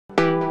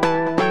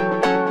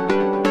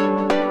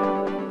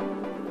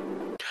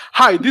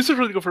Hi, this is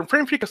Rodrigo from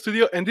Frame Freak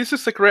Studio, and this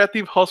is the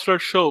Creative Hustler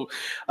Show.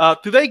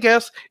 Today's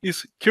guest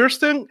is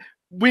Kirsten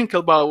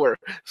Winkelbauer.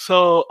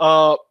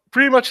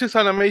 Pretty much she's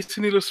an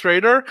amazing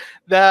illustrator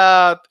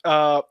that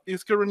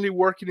is currently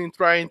working in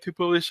trying to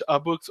publish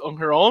books on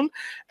her own,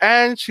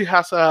 and she's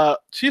also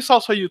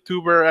a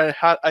YouTuber.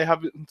 I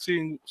have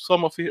seen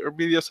some of her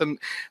videos, and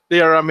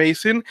they are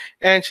amazing.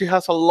 And she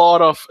has a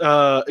lot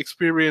of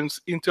experience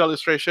into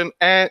illustration,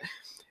 and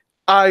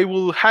I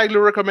will highly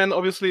recommend.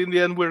 Obviously, in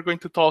the end, we're going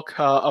to talk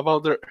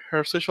about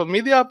her social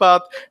media,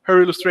 but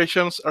her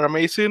illustrations are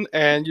amazing,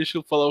 and you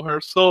should follow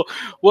her. So,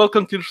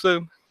 welcome,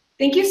 Kirsten.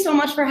 Thank you so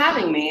much for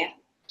having me.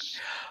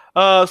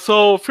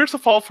 So, first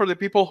of all, for the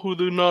people who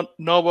do not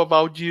know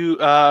about you,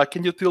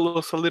 can you tell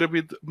us a little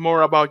bit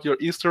more about your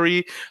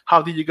history?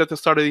 How did you get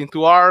started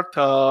into art?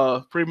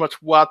 Pretty much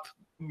what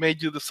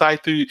made you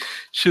decide to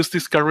choose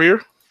this career?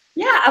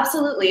 Yeah,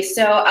 absolutely.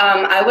 So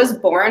I was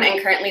born and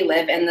currently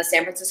live in the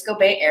San Francisco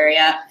Bay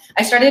Area.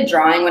 I started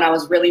drawing when I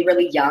was really,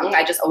 really young.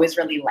 I just always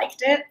really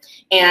liked it.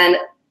 And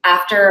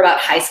after about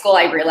high school,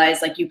 I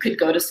realized like you could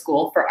go to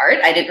school for art.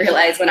 I didn't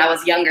realize when I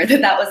was younger that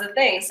that was a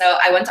thing. So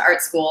I went to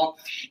art school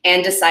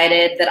and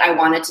decided that I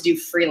wanted to do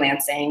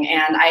freelancing.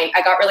 And I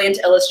got really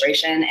into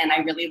illustration, and I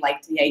really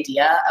liked the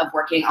idea of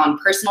working on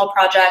personal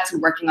projects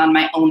and working on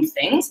my own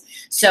things.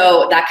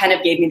 So that kind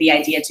of gave me the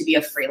idea to be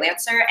a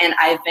freelancer. And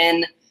I've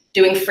been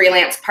doing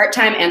freelance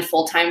part-time and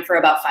full-time for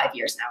about 5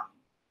 years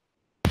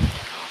now.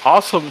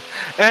 Awesome.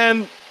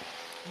 And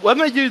when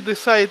did you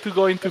decide to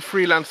go into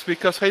freelance?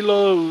 Because I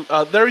know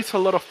there is a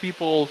lot of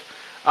people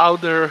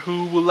out there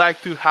who would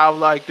like to have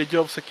like the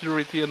job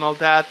security and all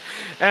that.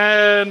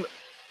 And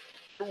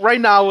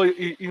right now,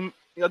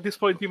 at this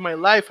point in my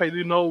life, I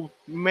do know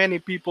many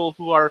people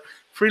who are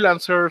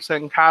freelancers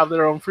and have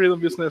their own freedom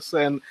business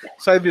and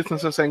side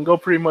businesses and go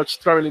pretty much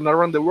traveling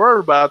around the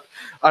world. But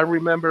I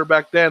remember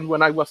back then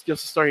when I was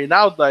just starting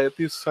out that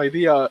this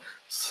idea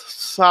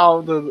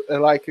sounded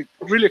like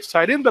really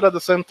exciting, but at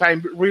the same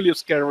time really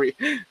scary.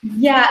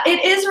 Yeah,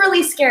 it is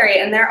really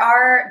scary, and there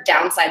are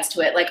downsides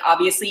to it. Like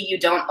obviously you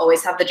don't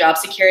always have the job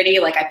security.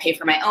 Like I pay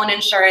for my own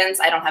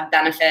insurance, I don't have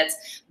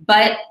benefits,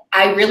 but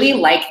I really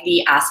like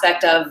the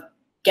aspect of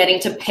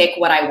getting to pick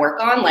what I work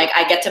on. Like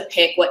I get to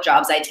pick what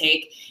jobs I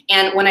take.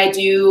 And when I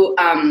do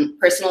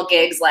personal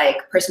gigs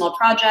like personal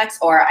projects,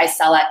 or I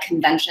sell at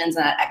conventions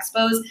and at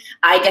expos,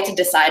 I get to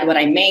decide what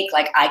I make.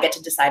 Like I get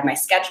to decide my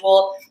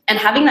schedule, and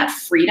having that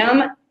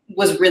freedom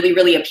was really,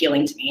 really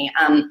appealing to me.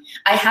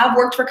 I have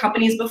worked for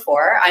companies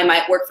before. I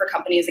might work for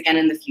companies again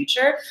in the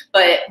future,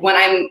 but when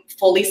I'm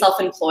fully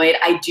self-employed,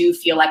 I do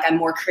feel like I'm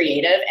more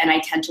creative, and I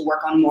tend to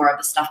work on more of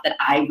the stuff that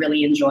I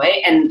really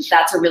enjoy. And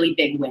that's a really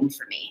big win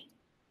for me.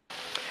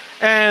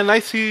 And I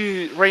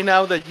see right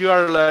now that you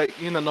are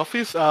like in an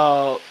office.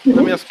 Let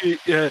me ask you,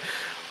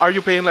 are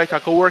you paying like a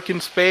co-working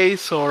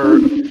space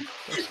or?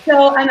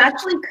 So I'm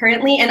actually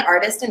currently an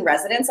artist in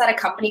residence at a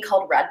company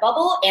called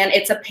Redbubble, and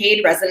it's a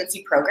paid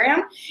residency program.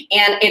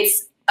 And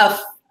it's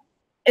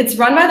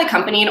run by the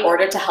company in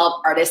order to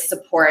help artists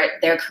support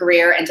their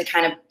career and to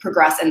kind of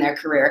progress in their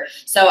career.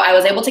 So I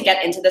was able to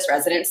get into this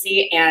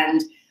residency,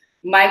 and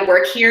my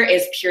work here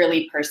is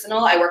purely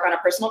personal. I work on a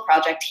personal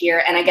project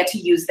here, and I get to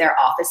use their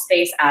office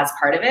space as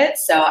part of it.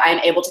 So I'm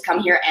able to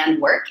come here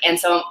and work. And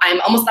so I'm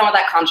almost done with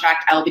that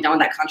contract. I will be done with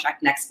that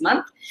contract next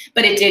month.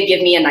 But it did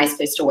give me a nice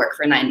place to work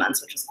for 9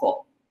 months, which was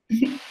cool.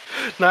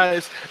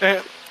 Nice.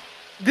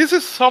 This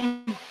is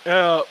one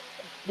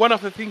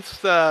of the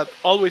things that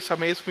always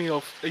amazed me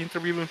of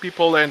interviewing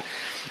people and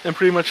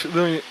pretty much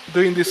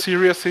doing this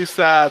series is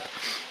that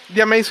the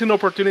amazing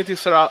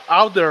opportunities are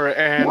out there,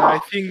 and I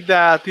think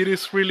that it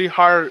is really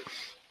hard.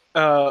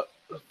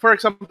 For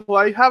example,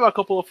 I have a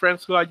couple of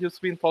friends who I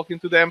just been talking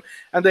to them,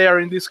 and they are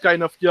in this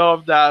kind of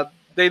job that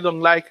they don't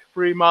like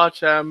pretty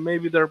much, and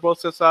maybe their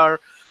bosses are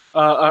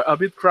a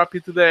bit crappy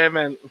to them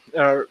and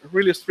are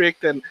really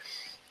strict,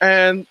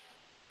 and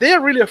they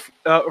are really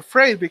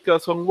afraid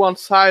because on one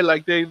side,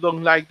 like they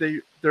don't like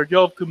their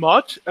job too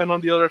much, and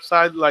on the other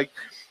side, like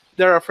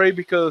they're afraid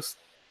because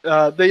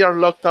they are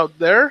locked out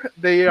there.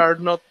 They are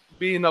not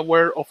being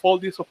aware of all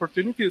these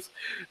opportunities,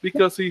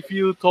 because if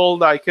you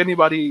told like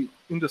anybody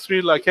in the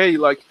street like, hey,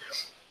 like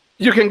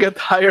you can get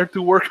hired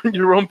to work on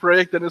your own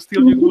project and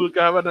still you will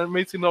have an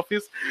amazing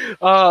office,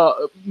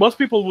 most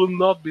people will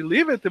not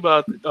believe it.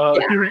 But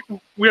here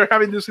we are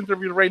having this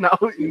interview right now.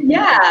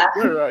 Yeah.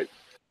 Right.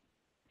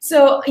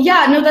 So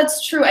yeah, no,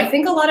 that's true. I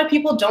think a lot of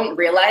people don't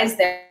realize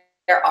that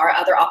there are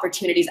other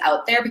opportunities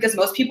out there, because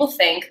most people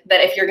think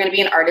that if you're going to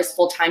be an artist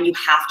full-time, you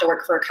have to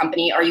work for a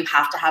company or you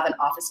have to have an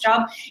office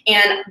job.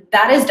 And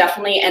that is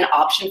definitely an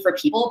option for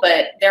people,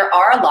 but there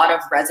are a lot of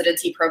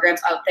residency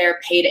programs out there,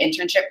 paid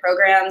internship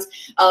programs.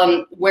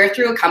 We're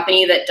through a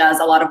company that does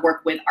a lot of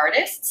work with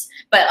artists,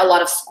 but a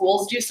lot of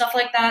schools do stuff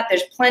like that.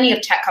 There's plenty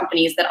of tech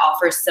companies that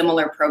offer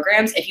similar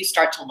programs if you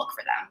start to look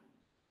for them.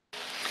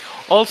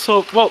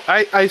 Also, well,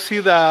 I see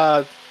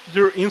that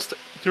your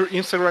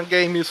Instagram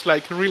game is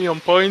like really on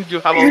point.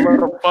 You have a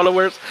lot of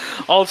followers.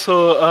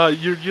 Also,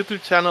 your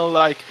YouTube channel,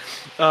 like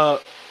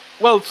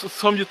well,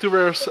 some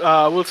YouTubers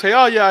will say,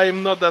 "Oh yeah,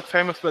 I'm not that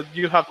famous, but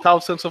you have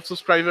thousands of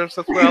subscribers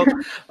as well.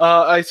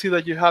 I see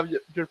that you have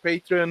your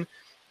Patreon.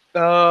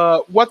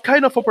 What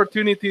kind of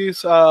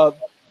opportunities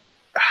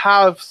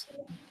have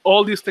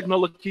all these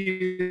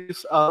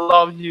technologies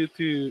allowed you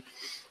to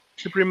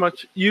pretty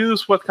much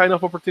use? What kind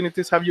of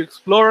opportunities have you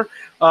explored?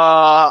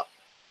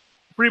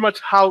 Pretty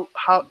much how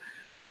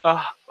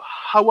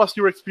was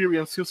your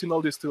experience using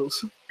all these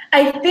tools?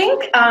 I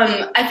think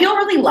I feel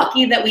really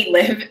lucky that we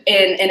live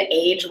in an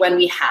age when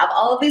we have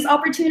all of these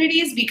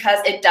opportunities, because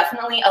it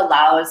definitely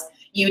allows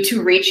you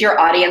to reach your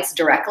audience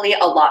directly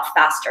a lot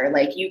faster.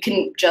 Like, you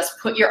can just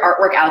put your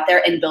artwork out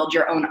there and build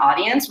your own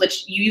audience,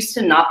 which you used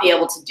to not be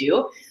able to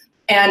do.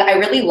 And I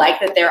really like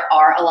that there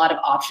are a lot of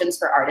options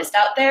for artists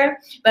out there.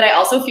 But I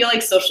also feel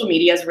like social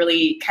media is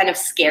really kind of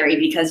scary,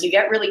 because you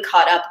get really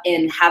caught up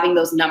in having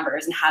those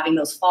numbers and having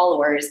those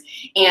followers,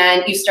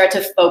 and you start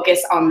to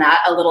focus on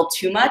that a little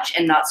too much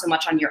and not so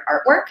much on your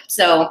artwork.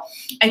 So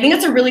I think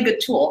it's a really good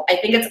tool. I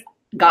think it's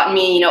gotten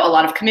me, a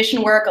lot of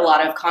commission work, a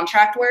lot of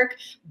contract work,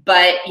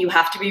 but you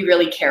have to be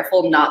really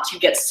careful not to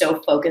get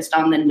so focused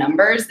on the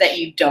numbers that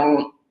you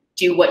don't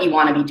do what you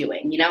want to be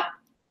doing,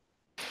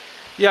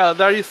 Yeah,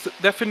 there is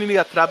definitely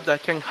a trap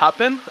that can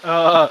happen.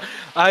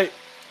 I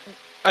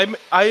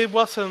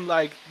wasn't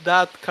like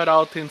that cut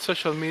out in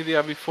social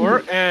media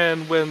before,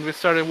 and when we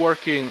started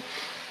working,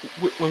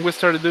 when we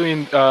started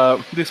doing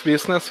this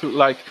business,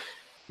 like,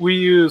 we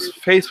use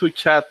Facebook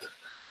chat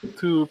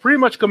to pretty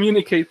much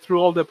communicate through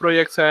all the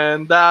projects,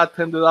 and that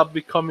ended up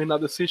becoming a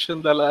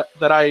decision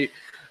that I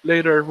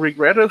later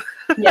regretted.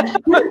 Yeah.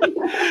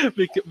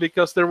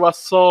 Because there was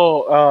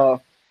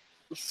so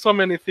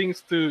many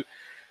things to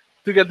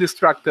get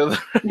distracted.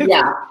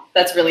 Yeah,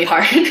 that's really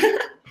hard.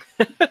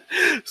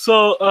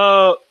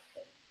 So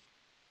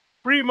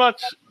pretty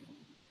much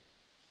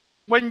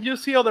when you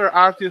see other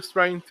artists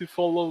trying to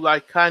follow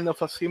like kind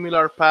of a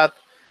similar path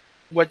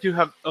what you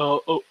have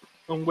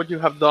on what you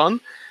have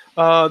done,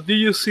 do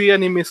you see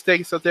any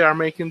mistakes that they are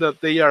making that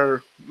they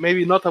are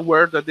maybe not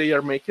aware that they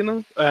are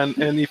making,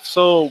 and if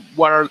so,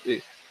 what are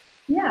they?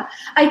 Yeah,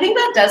 I think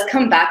that does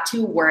come back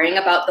to worrying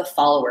about the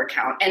follower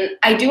count. And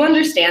I do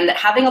understand that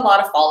having a lot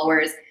of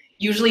followers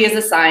usually is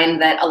a sign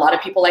that a lot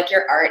of people like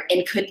your art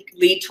and could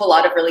lead to a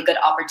lot of really good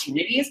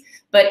opportunities.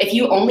 But if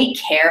you only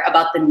care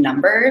about the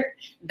number,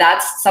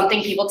 that's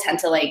something people tend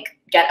to like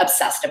get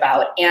obsessed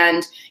about.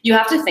 And you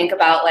have to think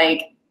about,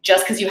 like,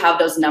 just because you have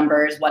those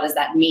numbers, what does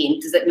that mean?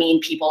 Does it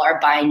mean people are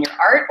buying your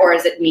art, or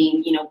does it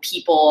mean,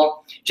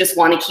 people just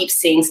want to keep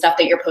seeing stuff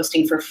that you're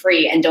posting for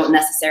free and don't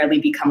necessarily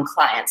become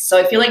clients? So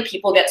I feel like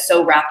people get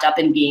so wrapped up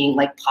in being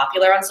like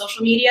popular on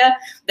social media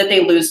that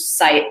they lose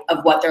sight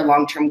of what their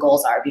long-term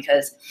goals are.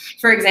 Because,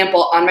 for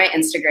example, on my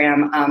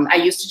Instagram, I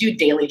used to do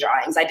daily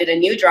drawings. I did a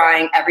new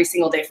drawing every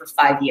single day for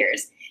 5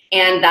 years.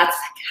 And that's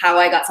how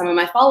I got some of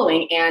my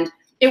following. And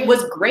it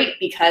was great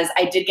because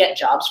I did get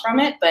jobs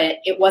from it, but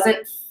it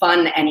wasn't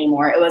fun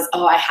anymore. It was,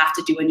 oh, I have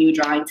to do a new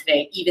drawing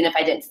today, even if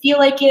I didn't feel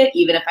like it,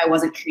 even if I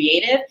wasn't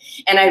creative.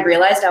 And I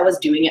realized I was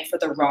doing it for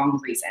the wrong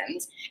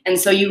reasons. And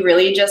so you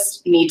really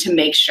just need to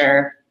make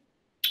sure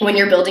when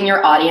you're building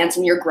your audience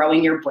and you're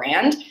growing your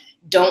brand,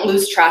 don't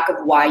lose track of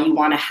why you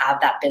want to have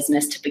that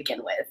business to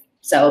begin with.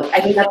 So I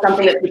think that's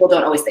something that people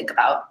don't always think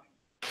about.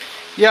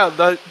 Yeah,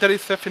 that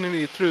is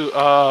definitely true.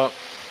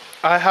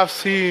 I have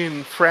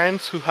seen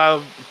friends who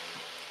have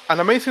an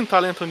amazing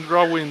talent on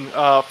drawing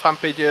fan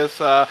pages,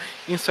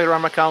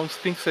 Instagram accounts,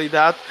 things like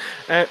that.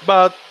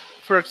 But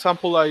for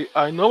example,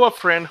 I know a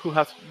friend who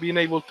has been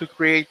able to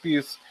create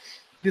these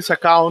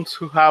accounts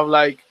who have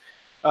like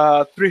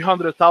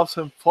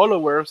 300,000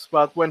 followers,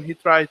 but when he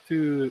tried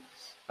to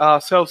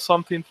sell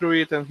something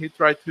through it and he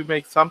tried to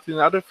make something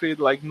out of it,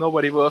 like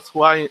nobody was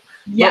buying.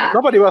 Yeah.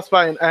 Nobody was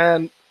buying.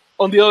 And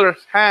on the other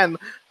hand,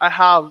 I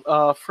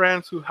have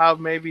friends who have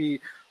maybe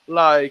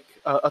like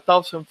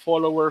 1,000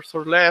 followers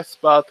or less,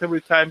 but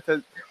every time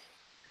that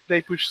they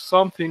push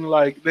something,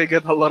 like they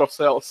get a lot of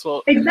sales.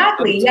 So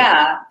exactly,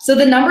 yeah. So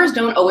the numbers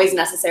don't always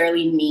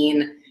necessarily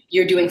mean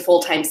you're doing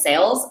full-time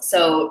sales.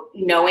 So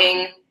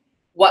knowing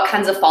what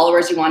kinds of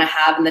followers you want to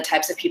have and the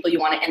types of people you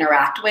want to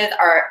interact with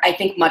are, I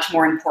think, much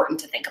more important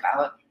to think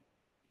about.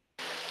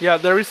 Yeah,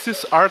 there is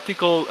this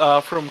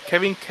article from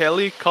Kevin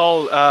Kelly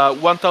called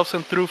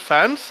 1,000 True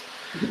Fans,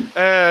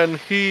 and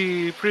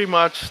he pretty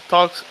much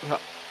talks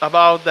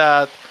about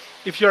that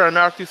if you're an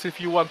artist, if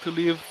you want to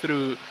live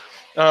through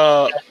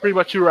pretty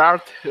much your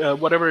art,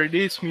 whatever it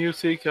is,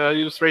 music,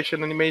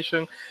 illustration,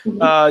 animation,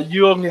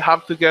 you only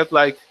have to get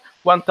like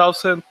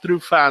 1,000 true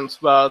fans.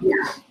 But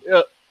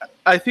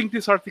I think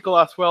this article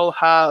as well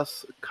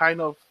has kind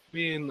of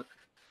been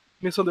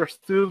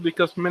misunderstood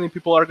because many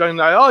people are going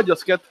like, oh,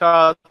 just get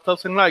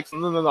 1,000 likes.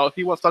 No.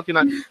 He was talking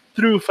like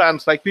true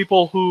fans, like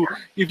people who,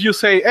 if you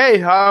say,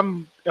 hey,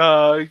 I'm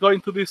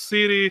going to this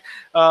city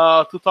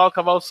to talk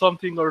about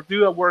something or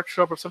do a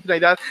workshop or something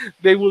like that,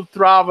 they will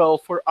travel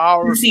for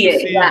hours to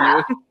see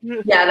you.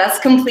 Yeah, that's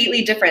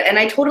completely different. And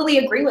I totally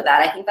agree with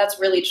that. I think that's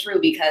really true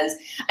because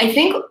I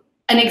think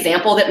an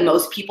example that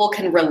most people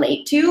can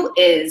relate to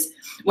is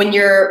when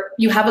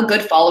you have a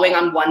good following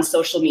on one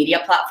social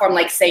media platform,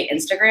 like say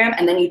Instagram,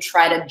 and then you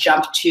try to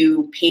jump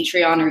to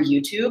Patreon or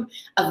YouTube,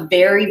 a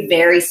very,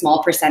 very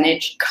small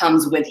percentage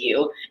comes with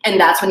you. And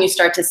that's when you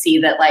start to see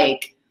that,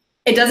 like,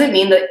 it doesn't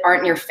mean that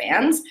aren't your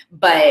fans,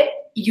 but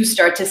you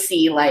start to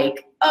see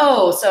like,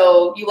 oh,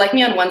 so you like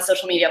me on one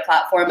social media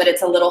platform, but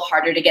it's a little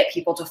harder to get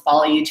people to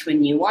follow you to a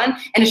new one.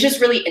 And it's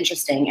just really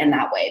interesting in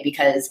that way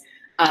because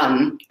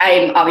I'm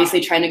obviously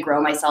trying to grow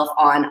myself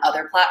on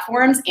other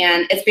platforms,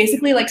 and it's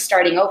basically like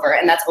starting over.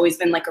 And that's always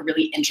been like a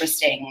really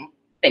interesting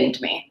thing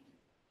to me.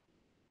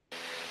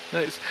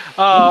 Nice.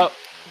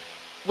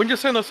 When you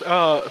send us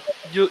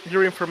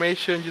your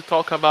information, you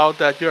talk about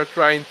that you're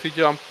trying to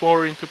jump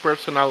more into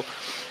personal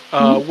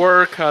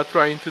work,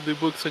 trying to do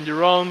books on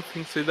your own,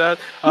 things like that.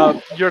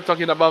 You're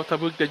talking about a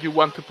book that you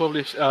want to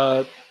publish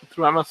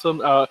through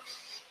Amazon.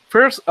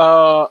 First,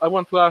 I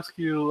want to ask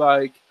you,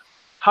 like,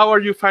 how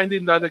are you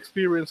finding that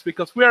experience?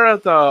 Because we are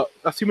at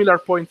a similar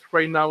point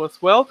right now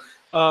as well.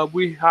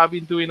 We have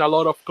been doing a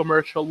lot of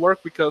commercial work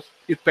because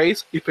it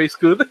pays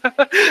good,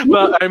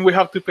 and we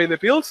have to pay the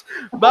bills.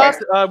 But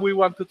we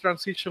want to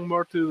transition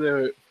more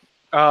to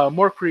the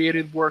more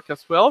creative work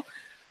as well.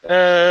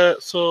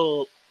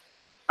 So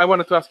I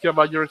wanted to ask you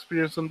about your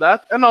experience on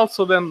that, and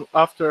also then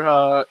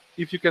after,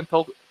 if you can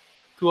talk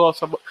to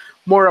us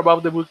more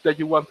about the book that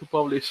you want to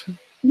publish.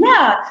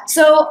 Yeah,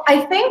 so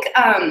I think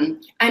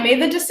I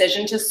made the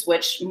decision to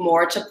switch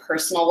more to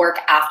personal work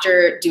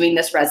after doing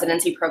this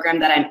residency program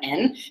that I'm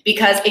in,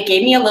 because it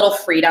gave me a little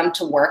freedom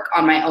to work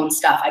on my own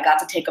stuff. I got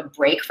to take a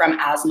break from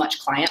as much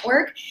client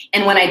work.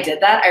 And when I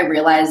did that, I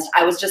realized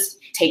I was just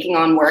taking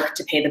on work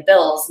to pay the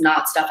bills,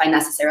 not stuff I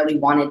necessarily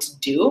wanted to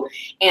do.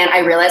 And I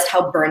realized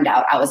how burned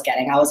out I was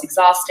getting. I was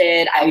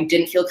exhausted. I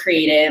didn't feel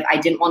creative. I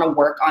didn't want to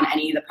work on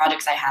any of the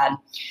projects I had.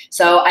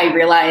 So I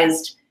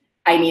realized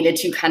I needed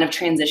to kind of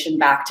transition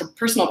back to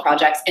personal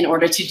projects in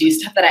order to do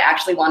stuff that I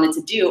actually wanted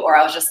to do, or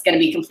I was just going to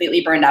be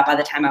completely burned out by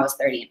the time I was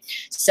 30.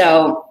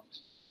 So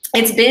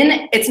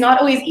it's not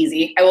always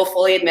easy. I will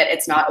fully admit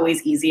it's not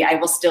always easy. I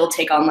will still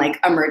take on like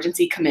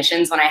emergency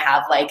commissions when I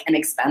have like an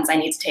expense I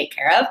need to take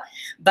care of.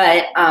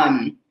 But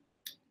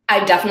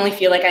I definitely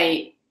feel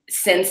like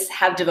since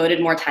have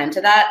devoted more time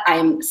to that,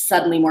 I'm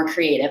suddenly more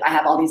creative. I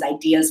have all these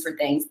ideas for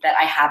things that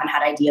I haven't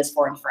had ideas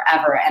for in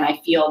forever, and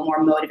I feel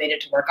more motivated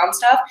to work on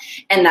stuff.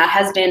 And that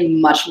has been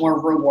much more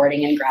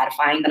rewarding and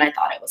gratifying than I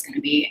thought it was going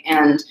to be.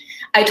 And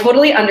I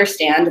totally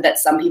understand that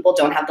some people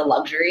don't have the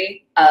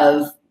luxury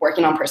of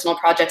working on personal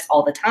projects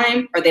all the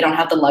time, or they don't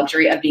have the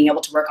luxury of being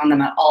able to work on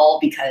them at all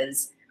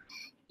because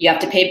you have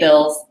to pay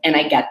bills, and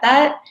I get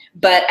that.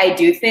 But I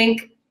do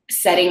think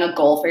setting a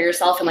goal for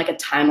yourself and like a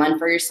timeline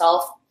for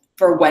yourself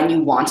for when you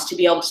want to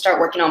be able to start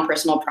working on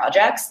personal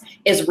projects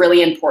is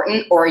really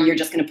important, or you're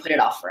just going to put it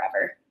off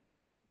forever.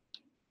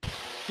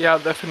 Yeah,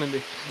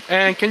 definitely.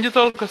 And can you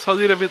talk us a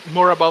little bit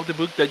more about the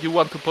book that you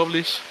want to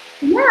publish?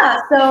 Yeah,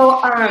 so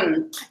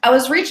I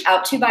was reached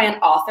out to by an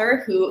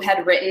author who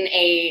had written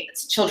a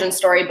children's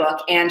story book,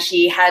 and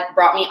she had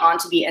brought me on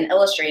to be an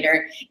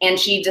illustrator, and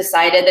she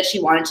decided that she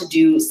wanted to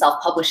do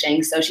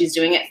self-publishing. So she's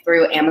doing it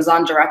through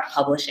Amazon Direct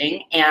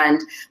Publishing, and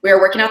we are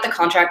working out the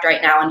contract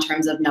right now in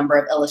terms of number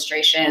of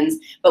illustrations,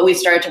 but we've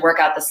started to work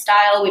out the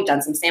style. We've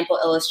done some sample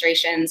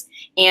illustrations,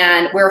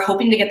 and we're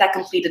hoping to get that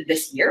completed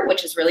this year,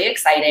 which is really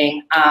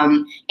exciting.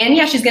 And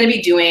yeah, she's going to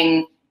be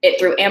doing it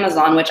through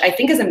Amazon, which I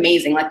think is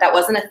amazing. Like, that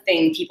wasn't a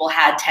thing people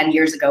had 10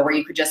 years ago, where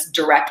you could just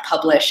direct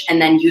publish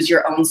and then use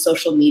your own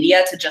social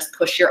media to just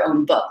push your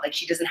own book. Like,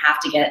 she doesn't have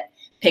to get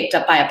picked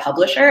up by a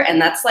publisher.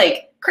 And that's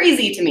like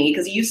crazy to me,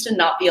 because you used to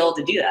not be able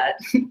to do that.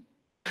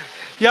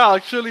 Yeah,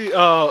 actually,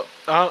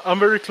 I'm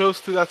very close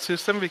to that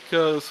system,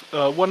 because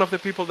one of the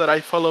people that I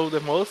follow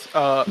the most,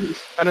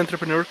 an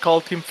entrepreneur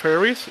called Tim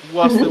Ferriss,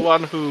 was the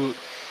one who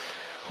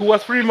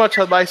was pretty much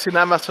advising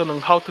Amazon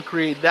on how to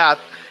create that.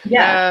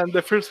 Yeah. And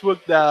the first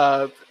book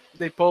that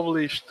they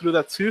published through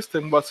that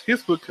system was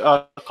his book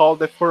called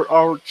The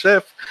 4-Hour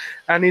Chef.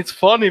 And it's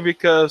funny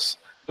because,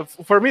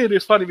 for me, it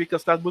is funny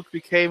because that book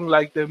became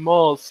like the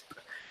most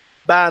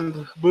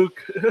banned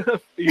book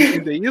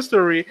in the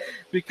history,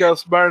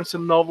 because Barnes &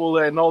 Noble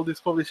and all these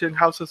publishing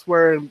houses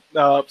were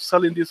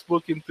selling this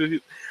book into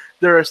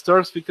their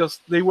stores, because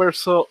they were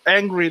so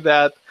angry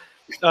that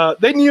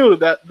they knew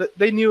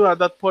at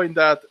that point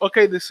that,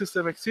 okay, the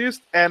system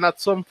exists, and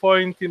at some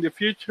point in the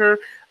future,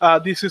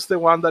 this is the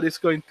one that is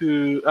going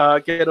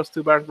to get us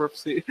to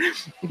bankruptcy.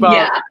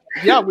 But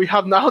yeah, we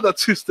have now that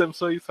system,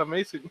 so it's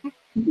amazing.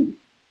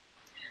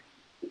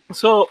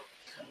 So,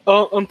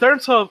 in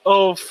terms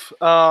of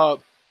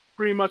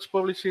pretty much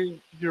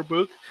publishing your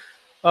book,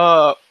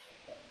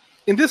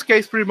 in this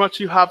case, pretty much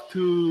you have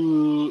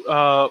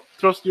to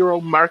trust your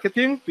own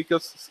marketing,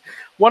 because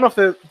one of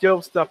the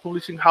jobs that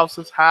publishing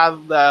houses had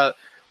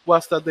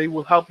was that they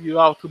will help you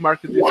out to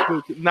market this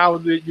book. Now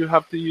you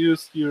have to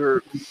use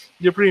your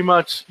pretty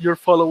much your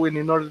following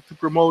in order to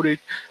promote it.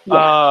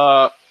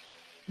 Are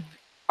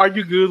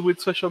you good with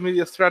social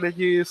media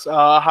strategies?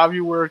 Have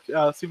you worked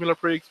similar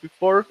projects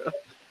before?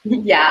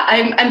 Yeah,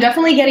 I'm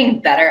definitely getting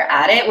better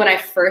at it. When I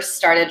first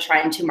started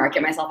trying to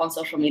market myself on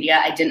social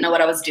media, I didn't know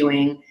what I was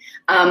doing.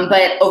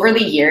 But over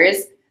the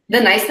years, the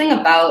nice thing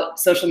about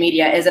social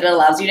media is it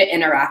allows you to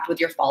interact with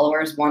your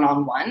followers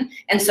one-on-one.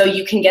 And so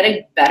you can get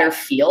a better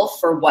feel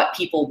for what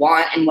people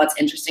want and what's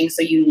interesting,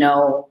 so you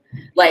know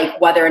like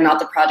whether or not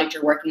the project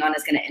you're working on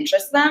is going to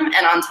interest them.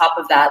 And on top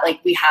of that, like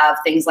we have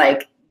things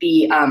like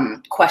the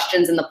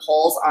questions in the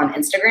polls on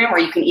Instagram,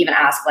 where you can even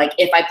ask, like,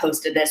 if I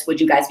posted this,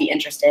 would you guys be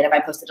interested? If I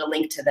posted a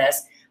link to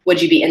this,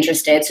 would you be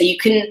interested? So you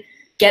can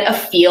get a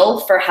feel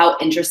for how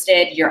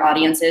interested your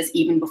audience is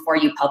even before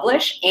you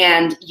publish,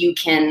 and you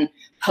can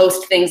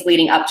post things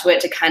leading up to it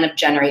to kind of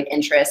generate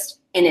interest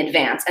in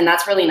advance. And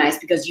that's really nice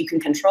because you can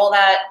control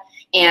that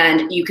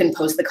and you can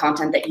post the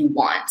content that you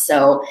want.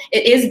 So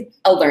it is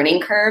a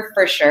learning curve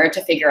for sure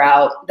to figure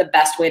out the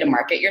best way to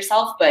market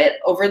yourself. But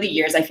over the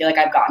years, I feel like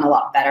I've gotten a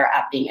lot better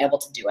at being able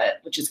to do it,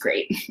 which is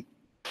great.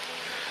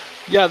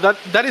 Yeah,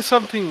 that is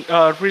something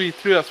really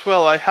true as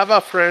well. I have a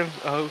friend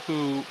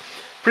who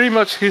pretty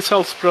much he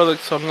sells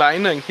products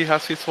online, and he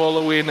has his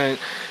following, and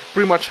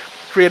pretty much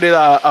created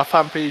a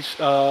fan page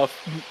of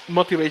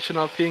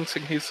motivational things,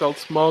 and he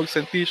sells mugs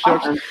and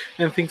t-shirts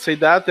and things like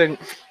that. And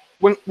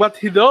what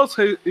he does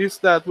is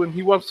that when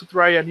he wants to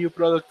try a new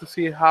product to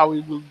see how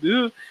it will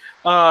do,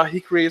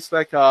 he creates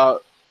like a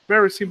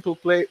very simple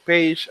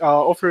page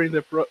offering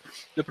the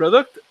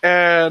product,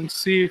 and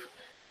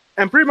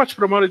pretty much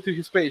promote it to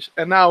his page.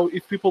 And now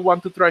if people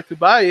want to try to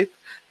buy it,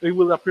 there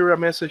will appear a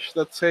message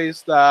that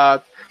says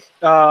that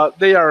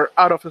they are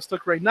out of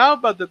stock right now,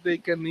 but that they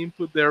can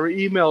input their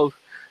email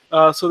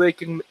so they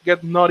can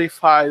get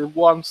notified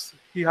once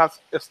he has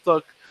a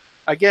stock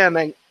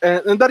again.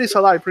 And that is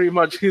a lie, pretty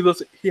much.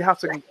 He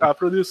hasn't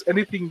produced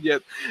anything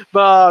yet,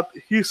 but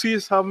he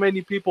sees how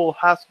many people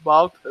has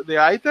bought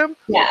the item.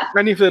 Yeah.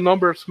 And if the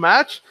numbers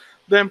match,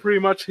 then pretty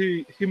much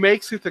he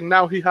makes it, and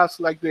now he has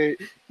like the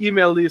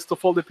email list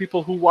of all the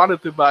people who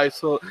wanted to buy.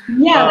 So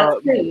yeah,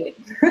 that's great.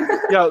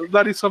 yeah,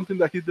 that is something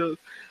that he does.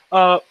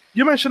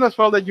 You mentioned as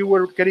well that you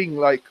were getting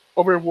like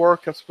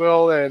overworked as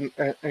well, and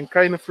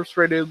kind of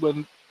frustrated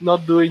when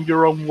not doing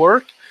your own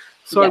work.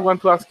 So I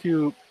want to ask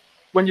you,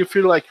 when you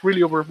feel like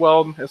really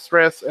overwhelmed,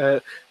 stressed,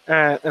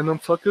 and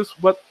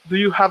unfocused, what do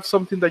you have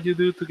something that you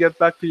do to get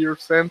back to your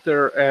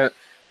center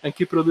and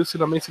keep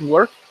producing amazing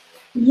work?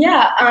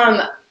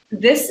 Yeah,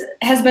 this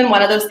has been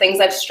one of those things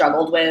I've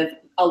struggled with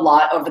a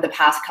lot over the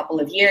past couple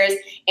of years,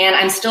 and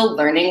I'm still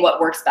learning what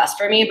works best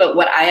for me. But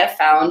what I have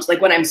found, like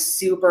when I'm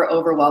super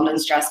overwhelmed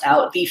and stressed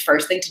out, the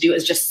first thing to do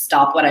is just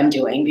stop what I'm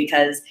doing,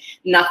 because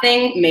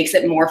nothing makes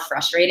it more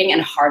frustrating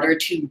and harder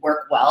to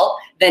work well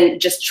than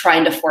just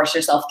trying to force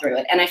yourself through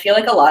it. And I feel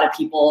like a lot of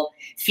people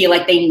feel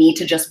like they need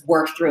to just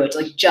work through it, to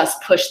like just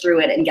push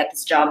through it and get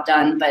this job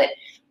done. But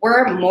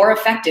we're more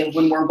effective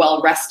when we're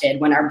well rested,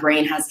 when our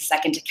brain has a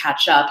second to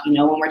catch up, you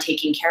know, when we're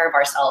taking care of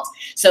ourselves.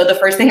 So the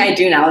first thing I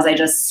do now is I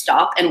just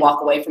stop and walk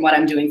away from what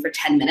I'm doing for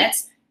 10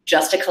 minutes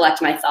just to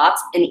collect my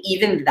thoughts. And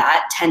even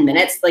that 10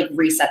 minutes like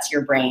resets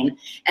your brain.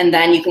 And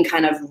then you can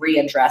kind of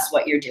readdress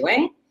what you're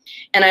doing.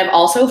 And I've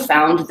also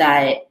found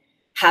that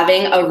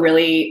having a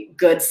really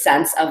good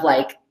sense of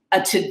like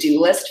a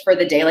to-do list for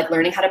the day, like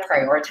learning how to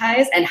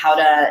prioritize and how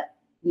to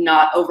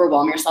not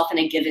overwhelm yourself in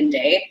a given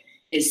day,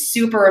 is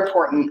super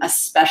important,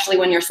 especially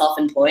when you're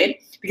self-employed,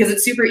 because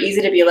it's super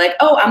easy to be like,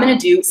 oh, I'm gonna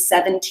do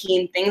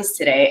 17 things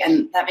today,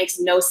 and that makes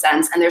no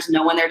sense, and there's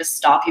no one there to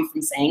stop you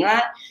from saying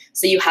that.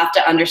 So you have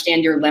to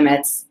understand your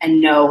limits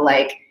and know,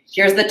 like,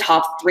 here's the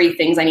top 3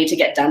 things I need to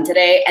get done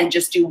today, and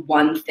just do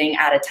one thing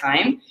at a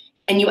time.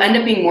 And you end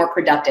up being more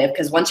productive,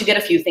 because once you get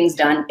a few things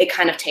done, it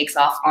kind of takes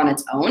off on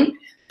its own.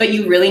 But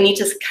you really need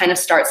to kind of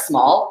start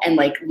small and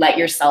like let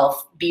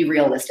yourself be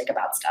realistic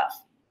about stuff.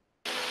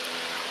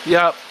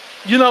 Yeah.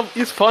 You know,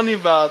 it's funny,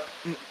 but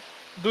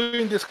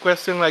doing this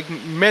question, like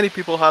many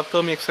people have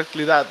told me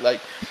exactly that,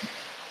 like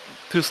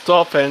to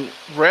stop and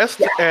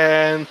rest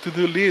and to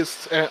do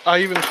lists. And I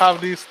even have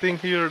this thing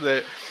here,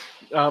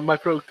 my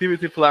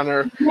productivity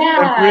planner.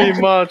 And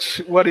pretty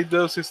much what it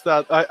does is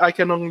that I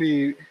can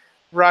only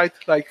write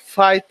like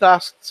 5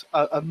 tasks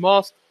at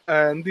most,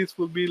 and this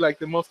will be like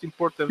the most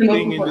important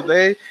thing in the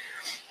day.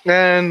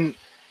 And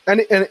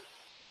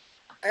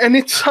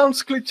it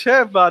sounds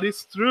cliche, but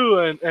it's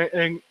true.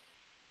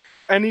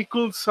 And it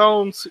could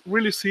sound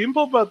really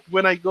simple, but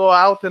when I go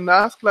out and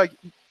ask, like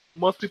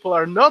most people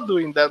are not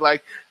doing that.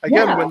 Like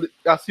again, when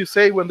as you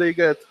say, when they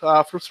get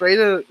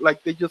frustrated,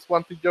 like they just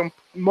want to jump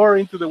more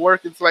into the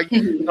work. It's like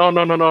no,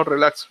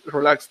 relax,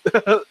 sleep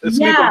a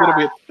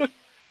little bit.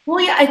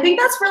 Well, yeah, I think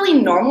that's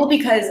really normal,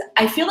 because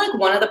I feel like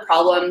one of the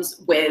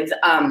problems with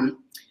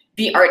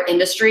the art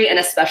industry, and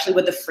especially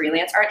with the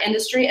freelance art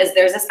industry, is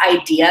there's this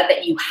idea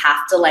that you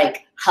have to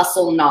like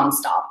hustle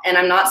nonstop. And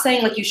I'm not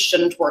saying like you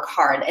shouldn't work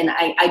hard. And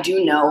I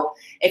do know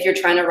if you're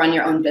trying to run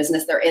your own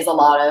business, there is a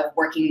lot of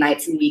working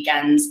nights and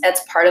weekends.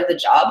 It's part of the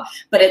job,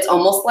 but it's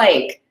almost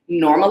like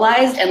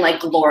normalized and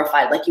like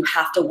glorified. Like you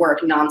have to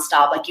work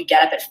nonstop. Like you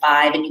get up at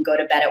 5 and you go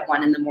to bed at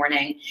 1 in the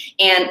morning.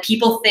 And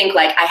people think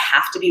like I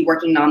have to be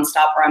working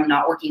nonstop or I'm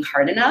not working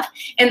hard enough.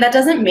 And that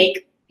doesn't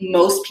make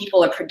most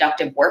people a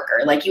productive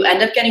worker. Like you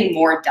end up getting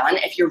more done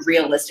if you're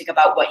realistic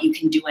about what you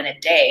can do in a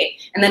day.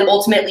 And then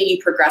ultimately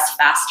you progress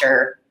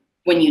faster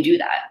when you do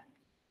that.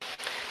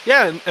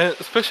 Yeah, and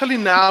especially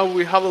now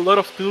we have a lot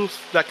of tools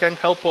that can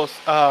help us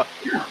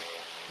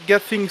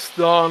get things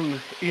done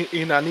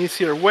in an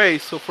easier way.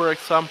 So for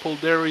example,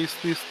 there is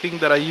this thing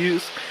that I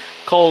use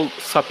called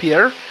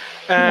Zapier,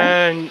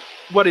 and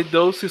what it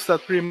does is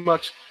that pretty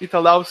much it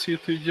allows you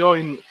to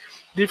join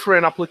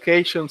different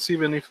applications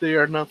even if they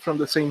are not from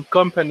the same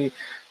company.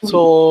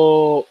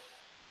 So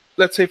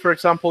let's say, for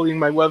example, in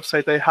my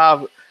website I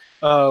have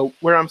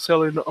where I'm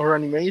selling our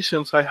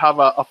animations, I have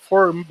a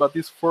form, but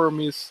this form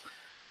is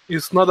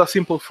not a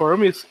simple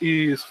form.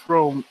 It's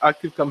from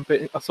Active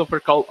Campaign, a software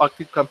called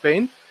Active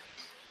Campaign.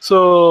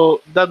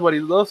 So that what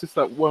it does is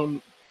that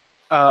when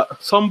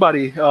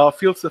somebody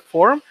fills the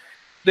form,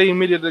 they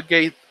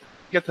immediately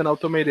get an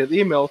automated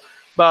email.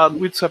 But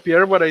with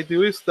Zapier, what I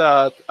do is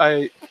that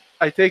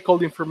I take all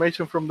the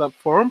information from that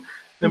form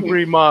and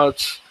pretty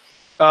much,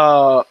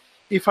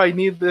 if I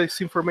need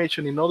this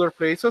information in other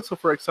places, so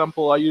for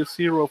example, I use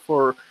Zero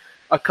for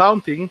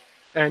accounting,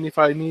 and if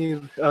I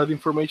need the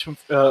information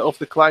of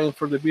the client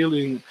for the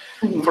billing,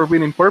 for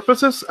billing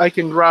purposes, I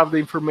can grab the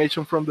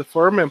information from the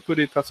form and put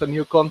it as a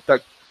new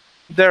contact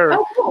there.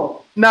 Oh,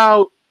 cool.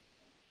 Now,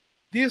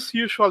 this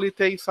usually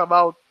takes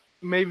about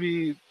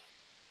maybe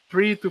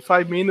 3 to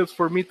 5 minutes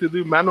for me to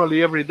do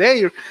manually every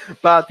day.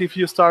 But if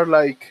you start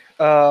like,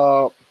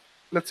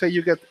 let's say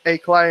you get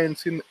 8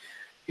 clients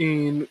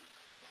in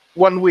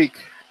 1 week,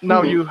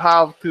 now you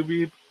have to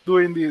be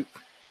doing it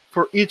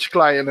for each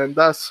client, and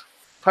that's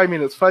 5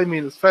 minutes, 5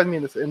 minutes, 5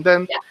 minutes, and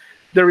then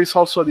there is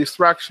also a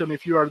distraction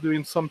if you are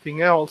doing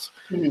something else.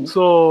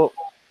 So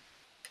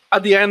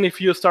at the end,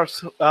 if you start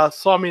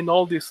summing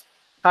all these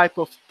type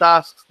of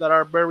tasks that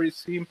are very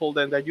simple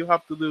then that you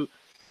have to do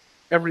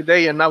every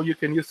day, and now you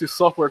can use this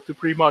software to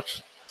pretty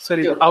much set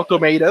it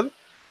automated.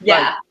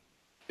 Yeah.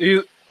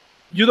 Like,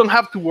 you don't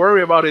have to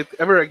worry about it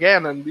ever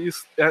again, and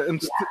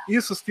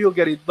you still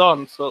get it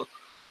done. So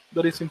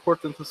that is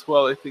important as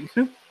well, I think.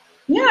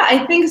 Yeah,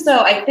 I think so.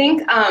 I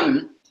think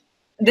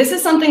this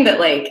is something that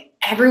like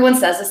everyone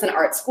says this in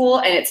art school,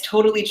 and it's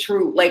totally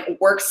true. Like,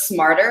 work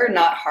smarter,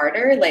 not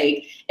harder.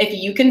 Like, if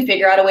you can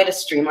figure out a way to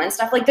streamline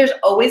stuff, like there's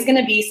always going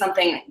to be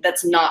something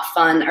that's not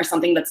fun or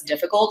something that's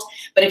difficult.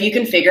 But if you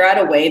can figure out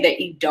a way that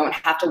you don't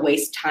have to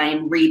waste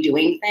time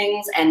redoing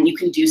things and you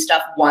can do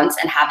stuff once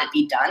and have it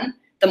be done,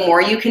 the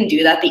more you can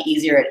do that, the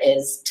easier it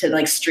is to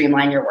like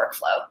streamline your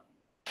workflow.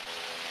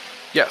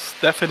 Yes,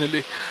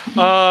 definitely.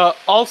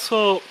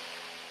 Also,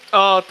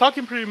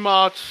 talking pretty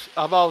much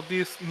about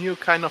these new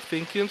kind of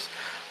thinkings,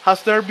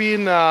 has there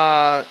been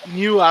a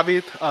new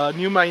habit, a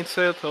new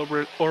mindset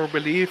or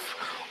belief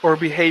or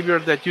behavior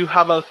that you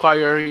have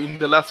acquired in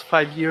the last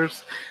 5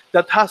 years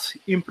that has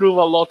improved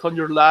a lot on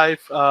your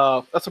life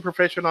as a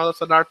professional,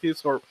 as an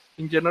artist, or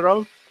in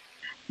general?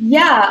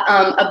 Yeah,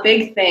 a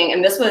big thing,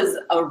 and this was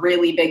a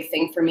really big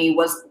thing for me,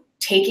 was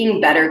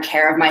taking better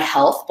care of my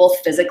health, both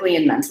physically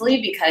and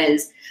mentally,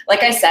 because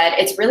like I said,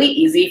 it's really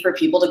easy for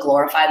people to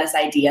glorify this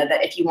idea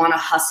that if you want to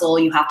hustle,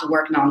 you have to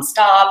work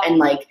nonstop and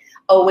like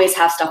always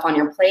have stuff on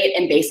your plate,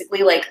 and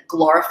basically like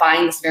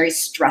glorifying this very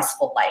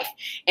stressful life.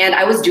 And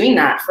I was doing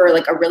that for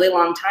like a really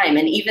long time.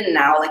 And even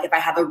now, like if I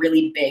have a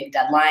really big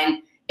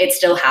deadline, it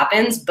still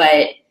happens,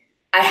 but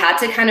I had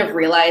to kind of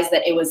realize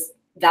that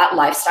that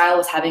lifestyle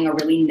was having a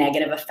really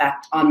negative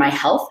effect on my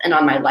health and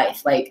on my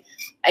life. Like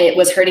it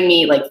was hurting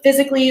me like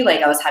physically,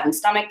 like I was having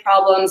stomach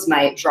problems,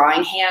 my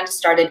drawing hand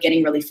started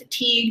getting really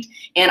fatigued,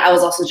 and I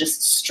was also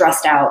just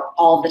stressed out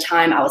all the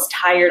time. I was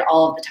tired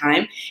all of the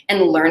time.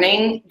 And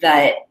learning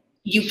that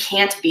you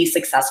can't be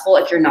successful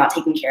if you're not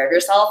taking care of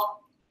yourself,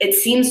 it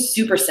seems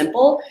super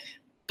simple,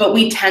 but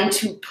we tend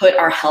to put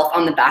our health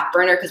on the back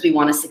burner because we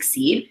want to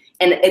succeed.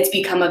 And it's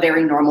become a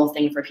very normal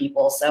thing for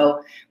people.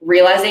 So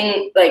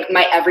realizing like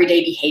my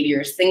everyday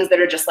behaviors, things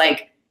that are just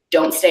like,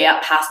 don't stay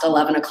up past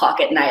 11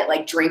 o'clock at night,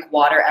 like drink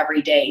water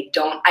every day.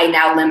 I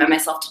now limit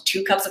myself to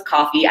 2 cups of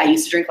coffee. I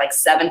used to drink like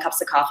 7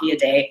 cups of coffee a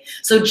day.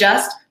 So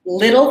just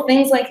little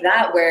things like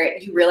that where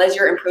you realize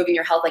you're improving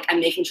your health. Like I'm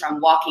making sure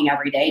I'm walking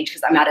every day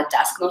because I'm at a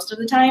desk most of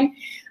the time.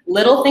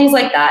 Little things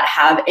like that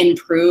have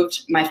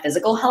improved my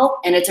physical health,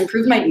 and it's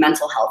improved my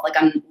mental health. Like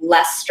I'm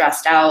less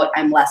stressed out,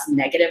 I'm less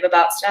negative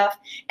about stuff,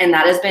 and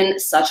that has been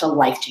such a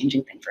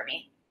life-changing thing for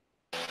me.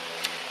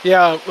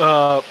 Yeah,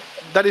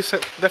 that is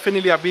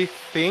definitely a big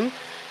thing,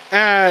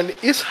 and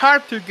it's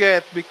hard to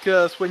get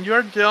because when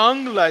you're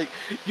young, like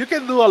you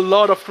can do a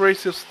lot of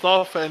crazy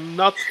stuff and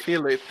not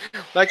feel it.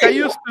 Like I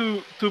used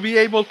to be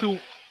able to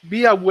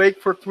be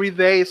awake for 3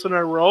 days in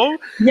a row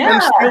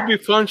and still be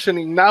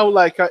functioning. Now,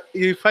 like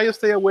if I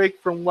stay awake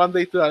from one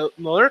day to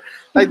another,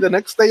 like the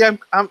next day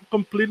I'm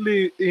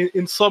completely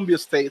in zombie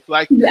state.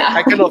 Like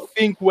I cannot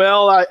think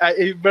well.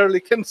 I barely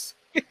can see.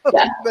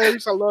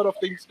 There's a lot of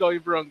things going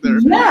wrong there.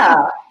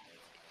 Yeah.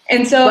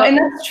 And so, and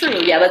that's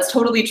true. Yeah, that's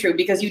totally true,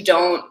 because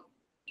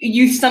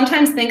you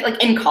sometimes think,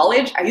 like in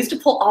college, I used to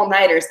pull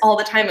all-nighters all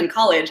the time in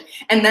college.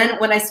 And then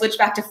when I switched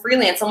back to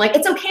freelance, I'm like,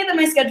 it's okay that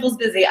my schedule's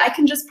busy. I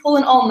can just pull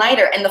an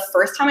all-nighter. And the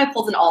first time I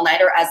pulled an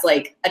all-nighter as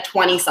like a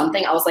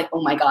 20-something, I was like,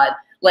 oh my God,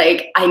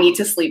 like I need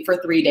to sleep for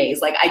 3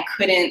 days. Like I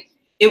couldn't,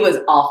 it was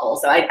awful.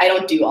 So I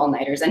don't do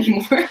all-nighters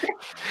anymore.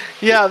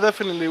 Yeah,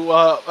 definitely.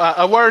 Well,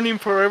 a warning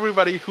for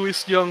everybody who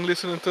is young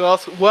listening to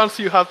us: once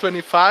you have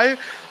 25,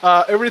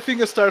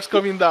 everything starts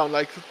coming down.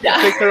 Like,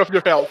 Yeah. take care of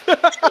your health.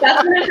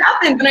 That's when it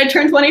happened when I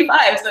turned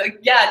 25. So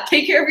yeah,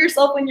 take care of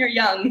yourself when you're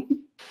young.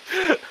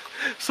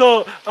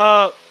 So,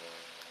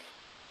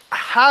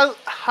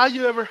 have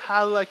you ever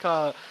had like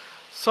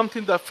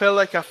something that felt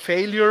like a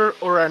failure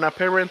or an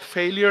apparent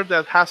failure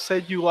that has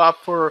set you up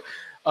for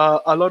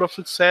a lot of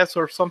success,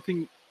 or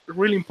something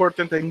really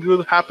important and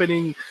good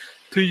happening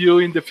to you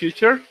in the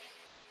future?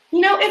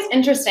 You know, it's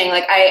interesting.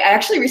 Like I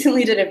actually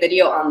recently did a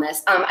video on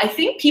this. I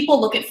think people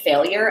look at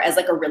failure as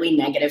like a really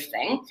negative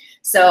thing.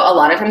 So a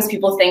lot of times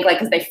people think like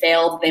because they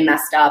failed, they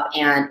messed up,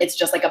 and it's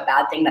just like a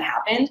bad thing that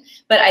happened.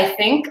 But I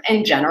think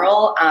in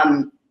general,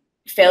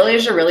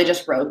 failures are really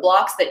just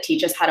roadblocks that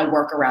teach us how to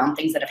work around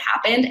things that have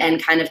happened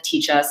and kind of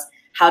teach us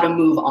how to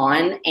move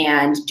on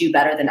and do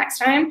better the next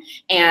time.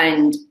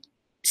 And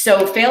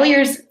so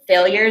failures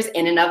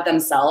in and of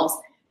themselves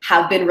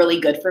have been really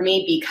good for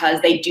me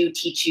because they do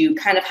teach you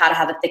kind of how to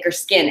have a thicker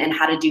skin and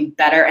how to do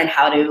better and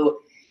how to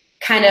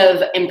kind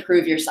of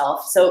improve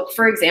yourself. So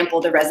for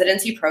example, the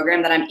residency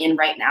program that I'm in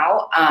right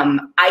now,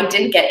 I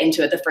didn't get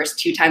into it the first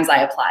 2 times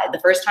I applied. The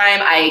first time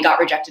I got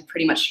rejected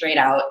pretty much straight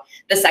out.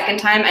 The second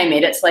time I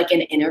made it to like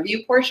an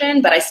interview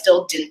portion, but I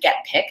still didn't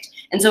get picked.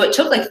 And so it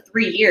took like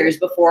 3 years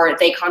before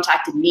they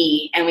contacted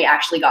me and we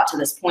actually got to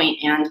this point.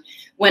 And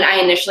when I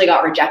initially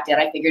got rejected,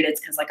 I figured it's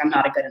because like I'm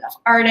not a good enough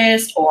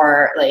artist,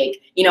 or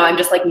like, you know, I'm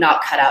just like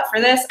not cut out for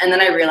this. And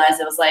then I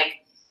realized it was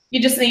like, you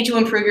just need to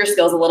improve your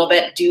skills a little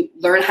bit,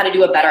 learn how to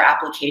do a better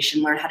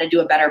application, learn how to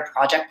do a better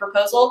project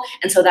proposal.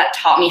 And so that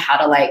taught me how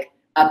to like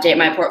update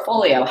my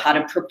portfolio, how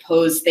to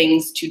propose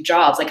things to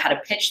jobs, like how to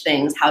pitch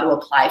things, how to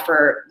apply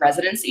for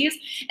residencies.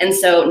 And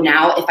so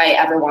now if I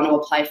ever want to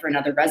apply for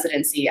another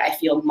residency, I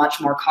feel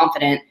much more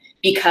confident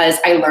because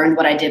I learned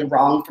what I did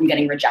wrong from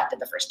getting rejected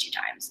the first 2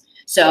 times.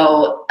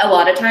 So a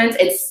lot of times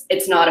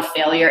it's not a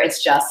failure,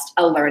 it's just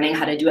a learning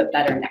how to do it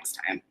better next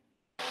time.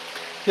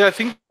 Yeah, I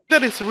think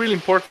that is really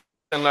important,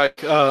 like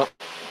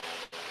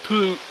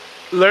to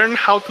learn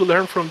how to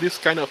learn from these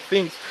kind of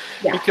things.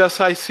 Yeah. Because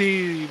I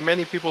see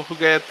many people who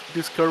get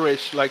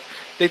discouraged, like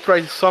they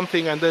try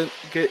something and then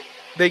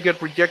they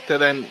get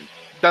rejected, and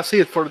that's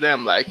it for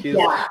them. Like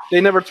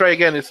they never try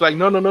again. It's like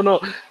no.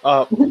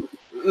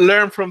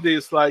 Learn from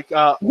this. Like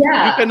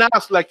you can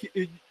ask, like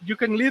you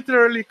can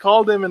literally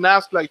call them and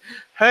ask, like,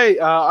 hey,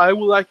 I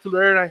would like to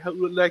learn. I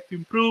would like to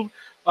improve.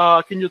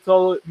 Can you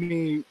tell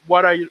me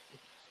what are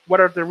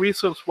the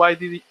reasons why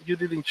you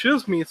didn't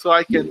choose me, so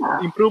I can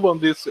improve on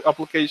this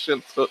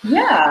application? So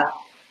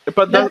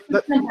but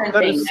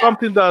that is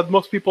something that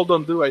most people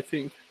don't do, I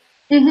think.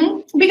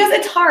 Because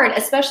it's hard,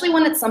 especially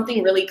when it's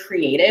something really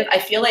creative. I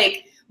feel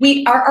like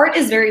our art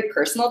is very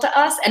personal to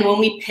us, and when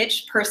we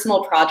pitch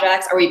personal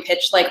projects or we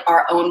pitch like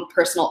our own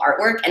personal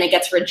artwork and it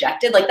gets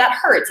rejected, like that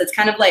hurts. It's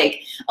kind of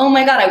like, oh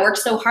my God, I worked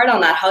so hard on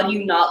that. How do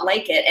you not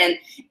like it? And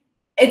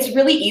it's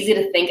really easy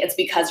to think it's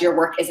because your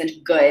work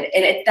isn't good,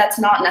 and that's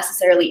not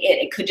necessarily it.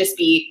 It could just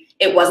be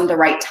it wasn't the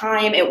right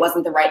time, it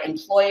wasn't the right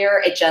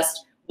employer, it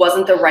just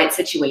wasn't the right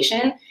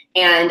situation.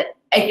 And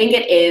I think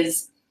it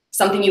is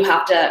something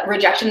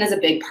rejection is a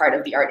big part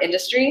of the art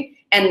industry,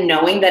 and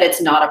knowing that it's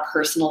not a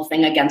personal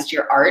thing against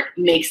your art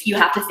makes you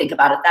have to think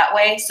about it that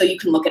way, so you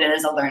can look at it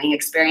as a learning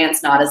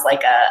experience, not as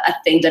like a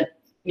thing to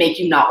make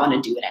you not want to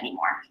do it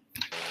anymore.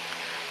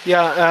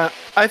 Yeah,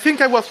 I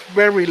think I was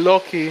very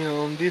lucky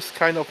on this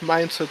kind of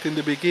mindset in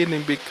the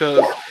beginning,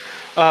 because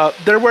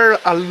there were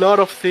a lot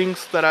of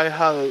things that I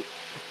had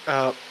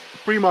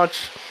pretty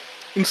much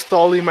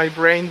installed in my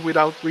brain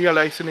without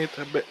realizing it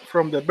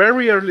from the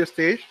very early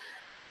stage.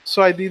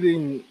 So I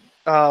didn't,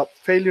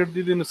 failure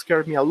didn't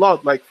scare me a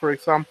lot. Like, for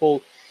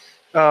example,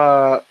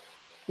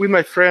 with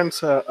my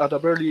friends at a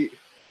very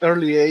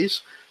early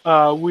age,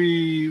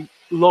 we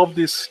love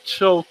this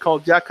show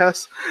called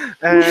Jackass,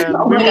 and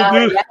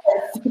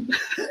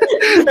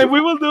and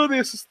we will do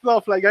this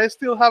stuff. Like, I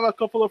still have a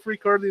couple of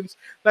recordings,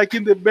 like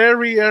in the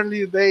very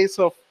early days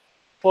of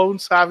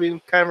phones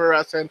having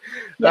cameras, and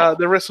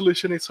the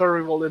resolution is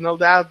horrible and all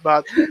that,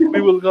 but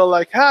we will go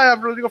like, hi, I'm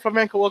Rodrigo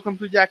Flamenco, welcome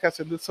to Jackass,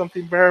 and do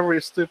something very,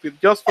 very stupid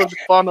just for the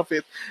fun of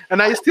it.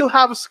 And I still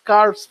have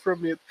scars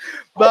from it,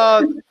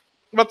 but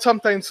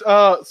sometimes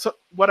so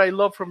what I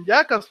love from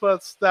Jackass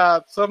was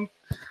that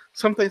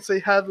sometimes they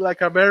had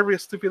like a very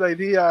stupid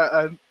idea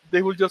and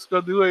they would just go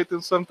do it,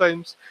 and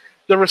sometimes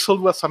the result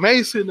was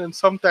amazing, and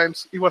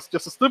sometimes it was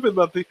just stupid,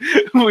 but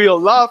we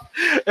all laughed.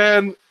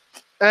 And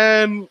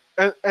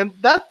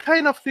that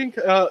kind of thing,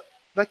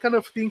 that kind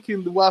of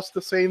thinking was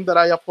the same that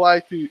I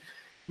applied to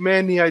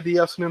many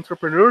ideas in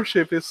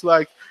entrepreneurship. It's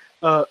like,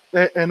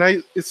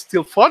 It's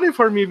still funny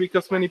for me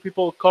because many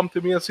people come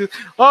to me and say,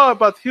 "Oh,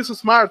 but he's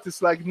smart."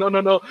 It's like, no,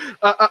 no, no.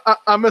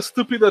 I'm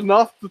stupid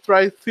enough to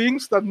try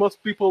things that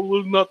most people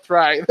will not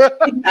try.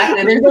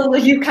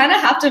 Exactly. You kind of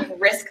have to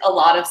risk a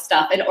lot of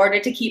stuff in order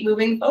to keep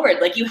moving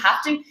forward. Like you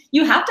have to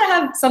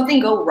have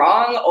something go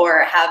wrong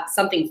or have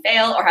something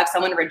fail or have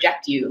someone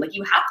reject you. Like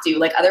you have to.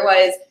 Like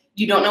otherwise,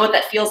 you don't know what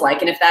that feels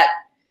like. And if that,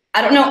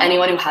 I don't know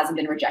anyone who hasn't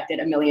been rejected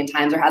a million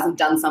times or hasn't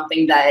done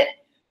something that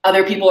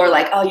other people are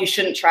like, oh, you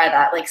shouldn't try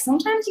that. Like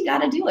sometimes you got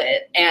to do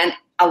it. And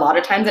a lot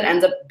of times it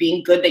ends up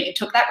being good that you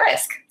took that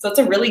risk. So it's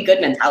a really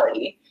good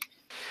mentality.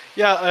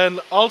 Yeah, and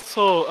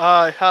also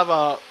I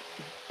have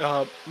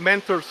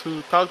mentors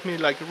who taught me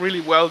like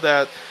really well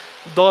that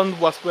done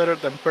was better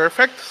than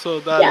perfect. So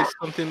that Yeah. is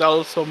something that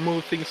also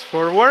moved things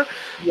forward.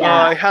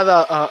 Yeah. I had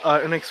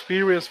an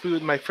experience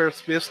with my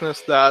first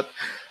business that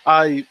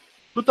I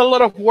put a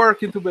lot of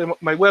work into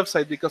my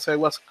website because I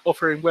was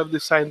offering web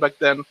design back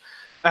then.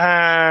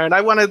 And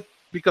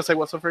because I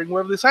was offering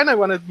web design, I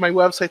wanted my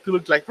website to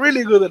look like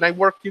really good. And I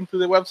worked into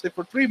the website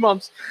for 3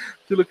 months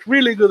to look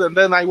really good. And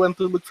then I went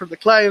to look for the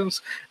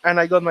clients and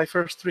I got my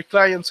first 3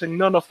 clients and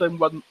none of them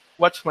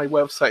watched my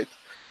website.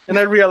 And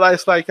I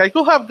realized like I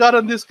could have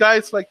gotten these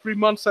guys like 3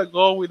 months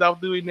ago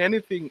without doing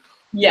anything.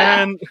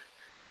 Yeah.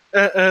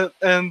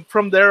 And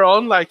from there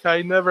on, like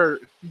I never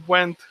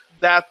went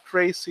that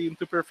crazy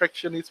into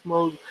perfectionist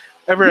mode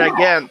ever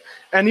again.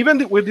 And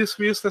even with this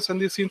business and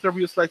these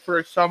interviews, like for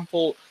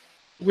example,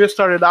 we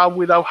started out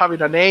without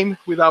having a name,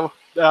 without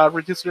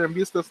registering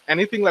business,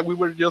 anything. Like we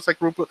were just a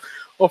group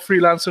of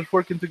freelancers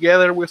working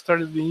together. We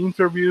started the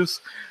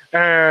interviews,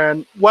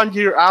 and 1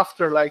 year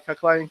after, like a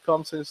client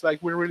comes and it's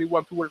like, we really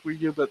want to work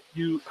with you, but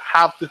you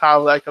have to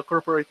have like a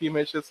corporate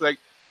image. It's like,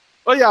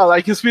 oh yeah,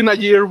 like it's been a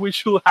year, we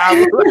should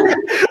have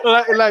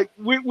like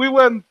we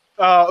went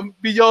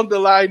beyond the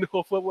line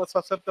of what was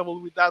acceptable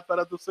with that, but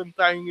at the same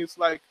time it's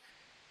like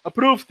a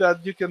proof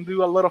that you can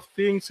do a lot of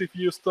things if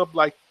you stop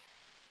like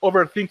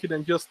overthinking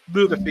and just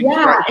do the things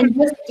right. And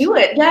just do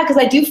it. Yeah, because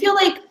I do feel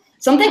like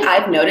something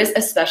I've noticed,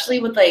 especially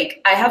with like,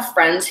 I have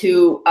friends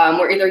who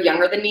were either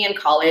younger than me in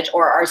college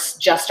or are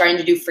just starting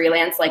to do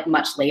freelance like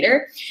much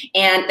later.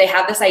 And they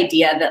have this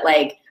idea that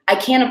like, I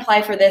can't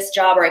apply for this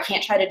job or I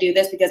can't try to do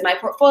this because my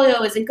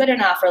portfolio isn't good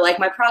enough or like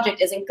my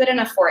project isn't good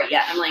enough for it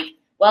yet. I'm like,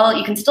 well,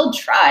 you can still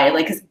try,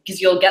 like, because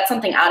you'll get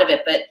something out of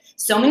it. But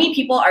so many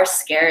people are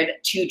scared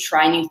to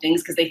try new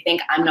things because they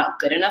think I'm not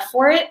good enough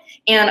for it.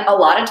 And a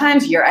lot of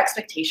times your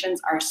expectations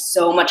are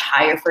so much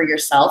higher for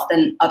yourself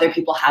than other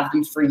people have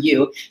them for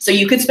you. So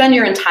you could spend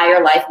your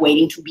entire life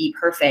waiting to be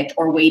perfect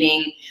or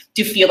waiting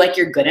to feel like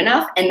you're good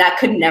enough. And that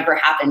could never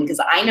happen because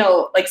I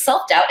know like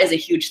self-doubt is a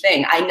huge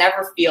thing. I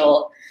never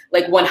feel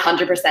like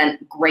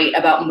 100% great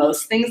about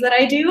most things that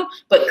I do,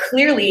 but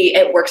clearly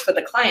it works for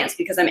the clients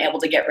because I'm able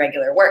to get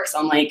regular work. So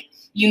I'm like,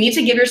 you need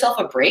to give yourself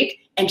a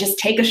break and just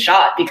take a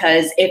shot,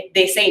 because if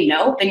they say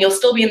no, then you'll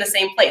still be in the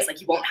same place. Like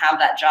you won't have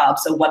that job.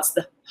 So what's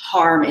the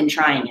harm in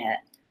trying it?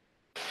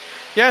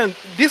 Yeah, and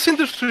this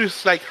industry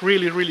is like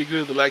really, really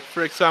good. Like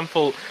for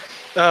example,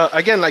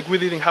 again, like we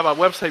didn't have a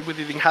website, we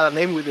didn't have a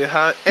name, we didn't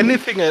have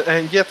anything,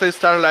 and yet I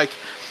started like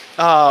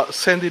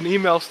sending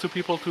emails to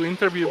people to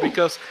interview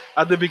because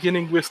at the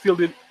beginning we still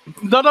did,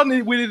 not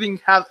only we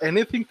didn't have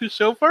anything to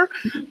show for,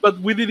 but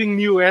we didn't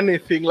knew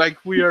anything. Like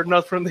we are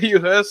not from the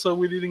US, so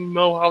we didn't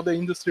know how the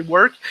industry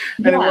worked.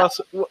 And it was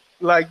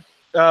like,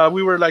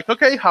 we were like,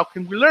 okay, how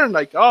can we learn?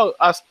 Like, oh,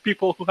 ask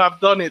people who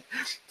have done it.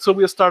 So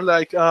we started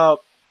like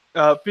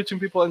pitching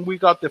people, and we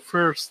got the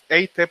first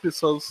 8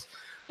 episodes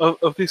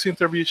of this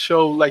interview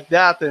show like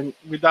that, and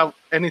without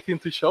anything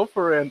to show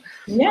for.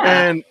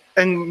 And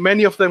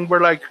many of them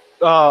were like,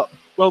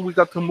 well, we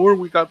got Tamur,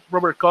 we got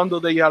Robert Kondo.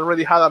 They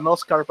already had an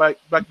Oscar back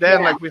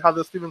then. Like we had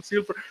the Steven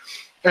Silver,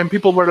 and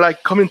people were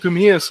like coming to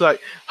me and it's like,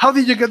 how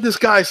did you get these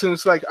guys? And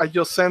it's like, I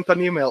just sent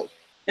an email.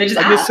 I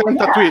just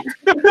sent a tweet.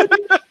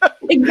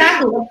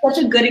 Exactly. That's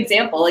such a good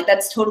example. Like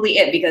that's totally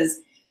it,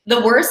 because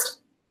the worst,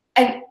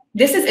 and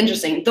this is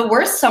interesting, the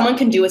worst someone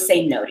can do is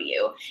say no to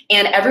you.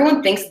 And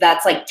everyone thinks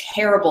that's like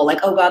terrible. Like,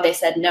 oh God, they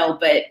said no.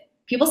 But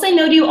people say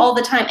no to you all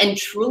the time. And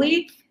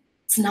truly,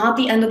 it's not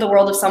the end of the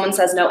world if someone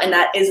says no, and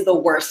that is the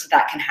worst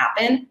that can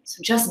happen.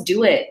 So just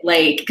do it.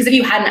 Like, because if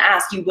you hadn't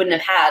asked, you wouldn't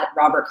have had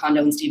Robert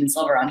Kondo and Steven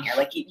Silver on here.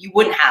 Like you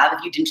wouldn't have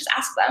if you didn't just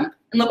ask them.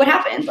 And look what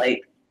happened.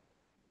 Like,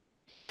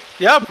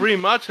 yeah, pretty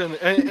much.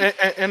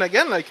 And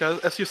again, like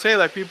as you say,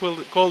 like people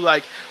go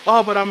like,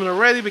 oh, but I'm not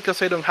ready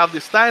because I don't have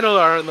this title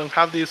or I don't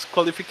have this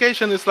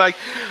qualification. It's like,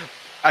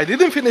 I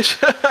didn't finish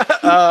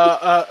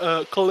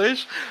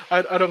college.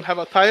 I don't have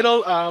a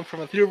title. I'm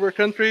from a third world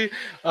country.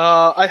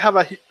 I have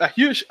a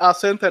huge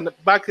accent, and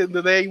back in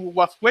the day it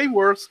was way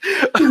worse.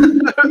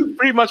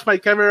 Pretty much my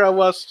camera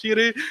was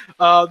shitty.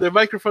 The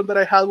microphone that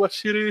I had was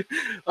shitty.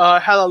 I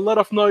had a lot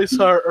of noise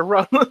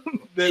around the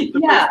place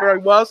where I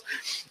was.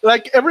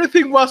 Like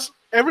everything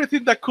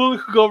that could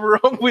go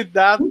wrong with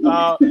that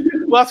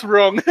was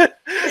wrong.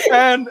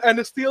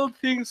 and still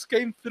things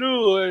came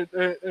through.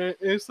 And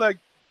it's like,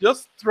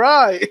 just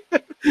try.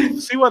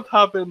 see what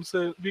happens.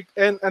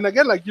 And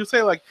again, like you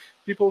say, like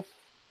people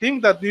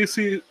think that this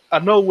is a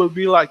no will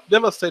be like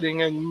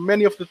devastating, and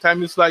many of the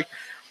time it's like,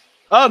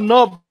 oh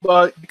no,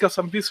 but because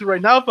I'm busy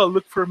right now, but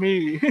look for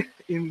me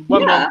in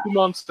 1 month, Yeah. 2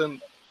 months,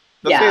 and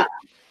that's Yeah. it.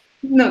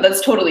 No, that's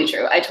totally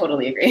true. I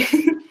totally agree.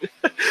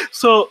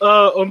 So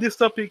on this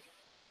topic,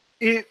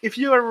 if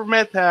you ever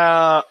met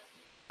a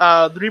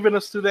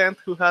driven student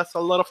who has a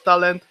lot of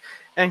talent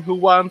and who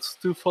wants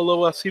to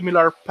follow a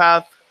similar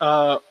path,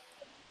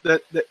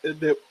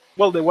 the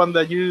well, the one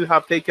that you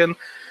have taken,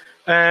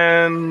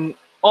 and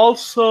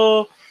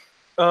also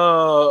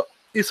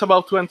is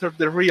about to enter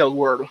the real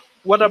world,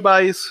 what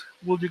advice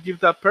would you give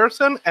that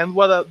person, and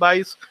what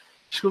advice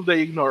should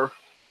they ignore?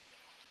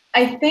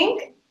 I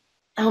think,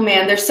 oh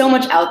man, there's so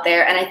much out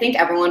there, and I think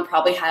everyone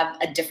probably have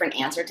a different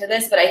answer to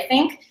this, but I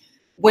think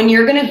when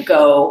you're gonna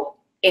go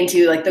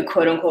into like the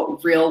quote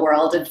unquote real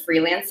world of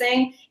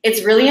freelancing,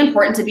 it's really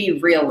important to be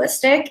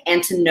realistic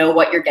and to know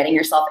what you're getting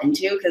yourself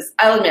into. Because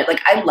I'll admit,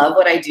 like, I love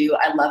what I do.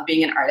 I love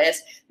being an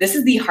artist. This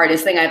is the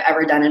hardest thing I've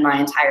ever done in my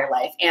entire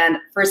life. And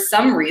for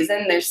some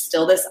reason, there's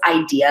still this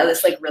idea,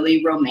 this like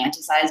really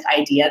romanticized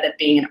idea that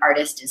being an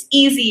artist is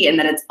easy and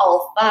that it's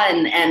all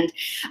fun. And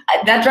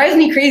that drives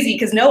me crazy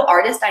because no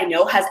artist I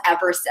know has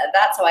ever said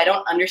that. So I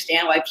don't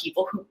understand why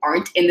people who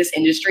aren't in this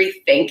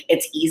industry think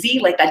it's easy.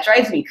 Like, that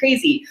drives me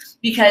crazy,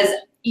 because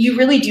you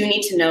really do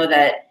need to know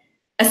that,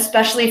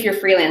 especially if you're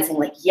freelancing,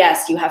 like,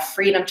 yes, you have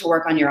freedom to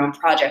work on your own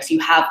projects. You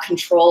have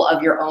control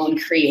of your own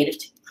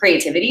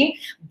creativity.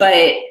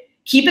 But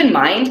keep in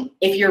mind,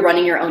 if you're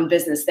running your own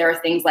business, there are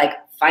things like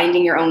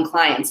finding your own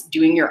clients,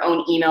 doing your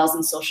own emails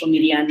and social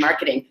media and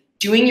marketing.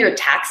 Doing your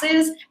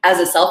taxes as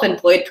a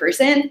self-employed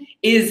person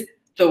is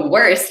the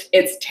worst.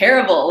 It's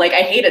terrible. Like,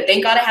 I hate it.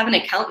 Thank God I have an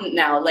accountant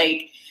now.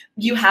 Like,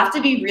 you have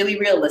to be really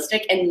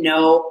realistic and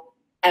know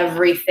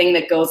everything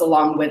that goes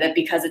along with it,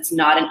 because it's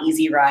not an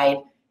easy ride.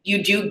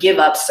 You do give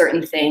up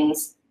certain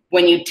things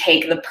when you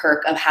take the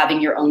perk of having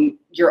your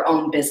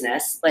own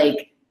business.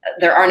 Like,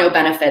 there are no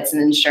benefits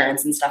and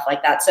insurance and stuff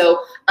like that.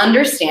 So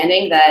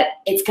understanding that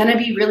it's going to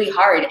be really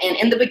hard, and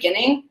in the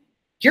beginning,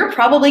 you're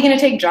probably going to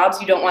take jobs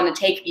you don't want to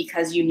take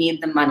because you need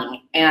the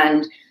money,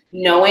 and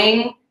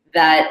knowing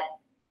that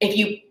if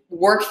you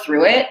work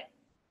through it,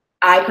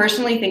 I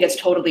personally think it's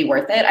totally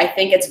worth it. I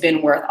think it's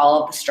been worth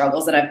all of the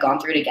struggles that I've gone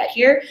through to get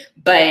here.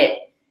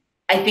 But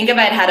I think if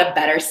I'd had a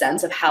better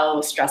sense of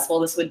how stressful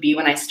this would be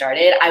when I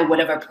started, I would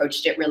have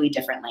approached it really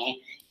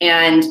differently.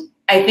 And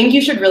I think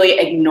you should really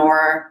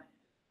ignore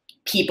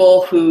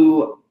people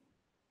who,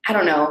 I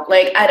don't know,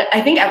 like,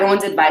 I think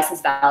everyone's advice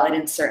is valid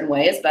in certain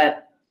ways,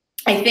 but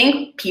I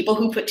think people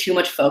who put too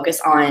much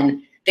focus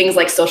on things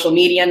like social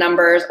media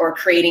numbers or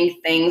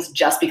creating things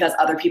just because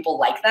other people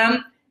like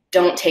them,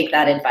 don't take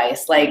that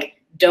advice. Like,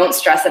 don't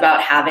stress about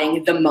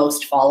having the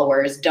most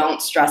followers. Don't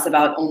stress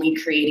about only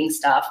creating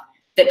stuff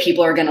that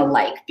people are gonna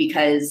like,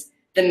 because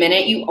the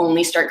minute you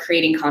only start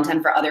creating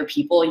content for other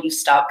people, you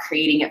stop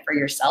creating it for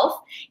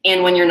yourself.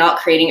 And when you're not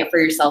creating it for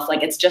yourself,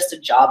 like, it's just a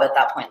job at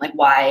that point. Like,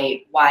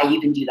 why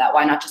even do that?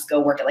 Why not just go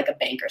work at like a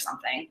bank or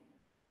something?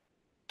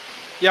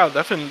 Yeah,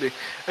 definitely.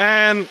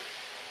 And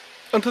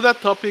onto that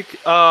topic,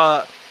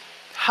 how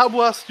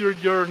was your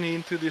journey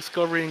into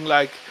discovering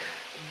like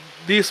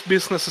these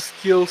business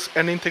skills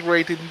and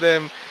integrating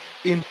them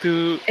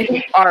into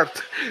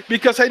art?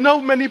 Because I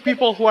know many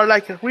people who are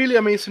like really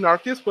amazing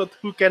artists, but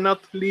who cannot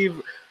live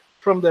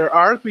from their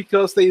art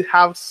because they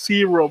have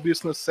zero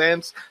business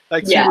sense,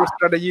 like zero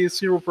strategy,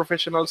 zero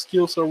professional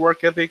skills or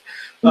work ethic.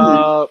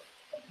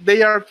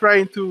 They are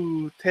trying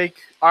to take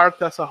art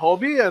as a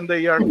hobby, and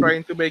they are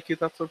trying to make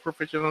it as a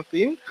professional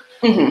thing.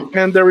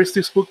 And there is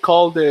this book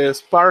called The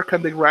Spark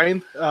and the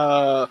Grind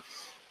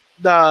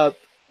that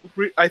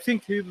I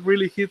think it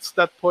really hits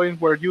that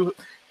point where you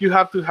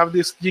have to have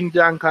this yin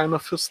yang kind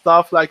of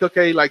stuff. Like,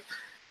 okay, like,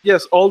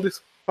 yes, all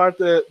this part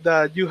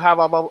that you have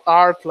about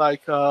art,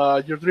 like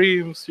your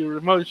dreams, your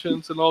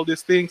emotions, and all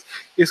these things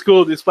is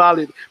good, is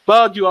valid.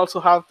 But you also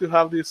have to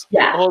have this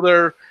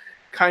other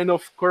kind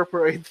of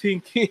corporate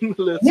thinking,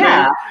 let's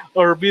say,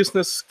 or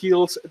business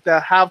skills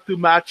that have to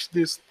match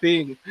this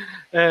thing,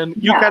 and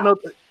you cannot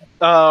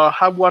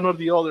have one or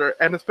the other.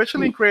 And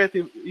especially in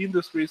creative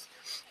industries,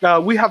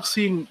 we have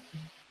seen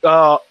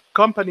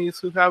companies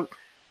who have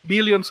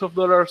billions of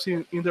dollars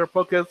in their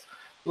pockets,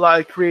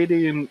 like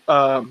creating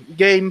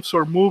games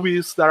or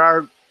movies that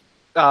are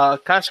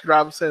cash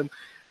grabs, and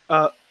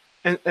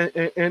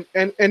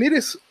it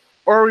is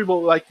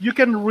horrible. Like, you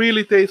can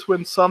really taste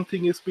when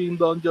something is being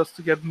done just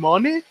to get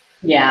money.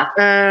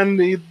 And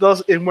it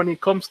does, and when it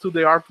comes to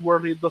the art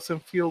world, it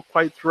doesn't feel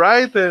quite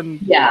right,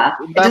 and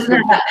it doesn't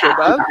have that passion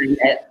behind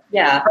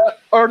it.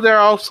 Or there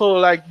are also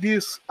like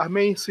these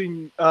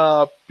amazing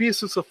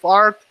pieces of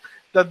art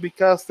that,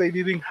 because they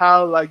didn't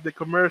have like the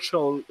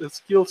commercial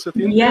skill set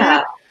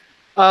into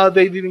it,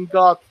 they didn't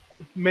got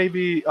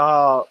maybe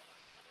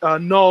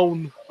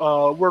known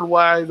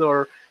worldwide,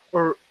 or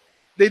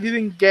they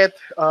didn't get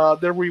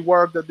the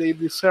reward that they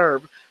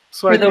deserve.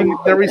 So I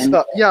think there is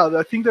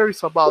I think there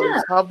is a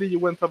balance. How did you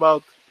went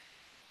about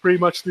pretty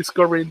much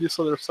discovering this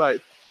other side?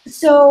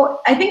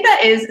 So I think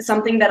that is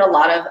something that a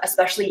lot of,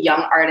 especially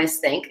young artists,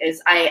 think is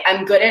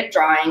I'm good at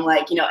drawing,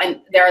 like, you know, and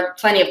there are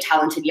plenty of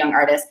talented young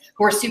artists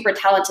who are super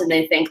talented and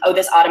they think, oh,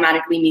 this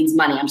automatically means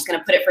money. I'm just going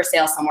to put it for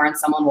sale somewhere and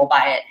someone will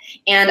buy it.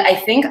 And I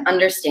think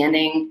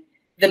understanding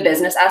the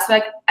business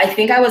aspect, I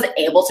think I was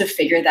able to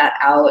figure that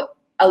out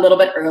a little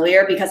bit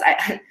earlier because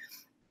I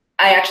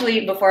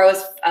actually, before I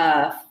was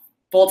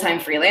full-time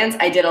freelance,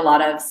 I did a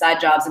lot of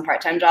side jobs and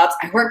part-time jobs.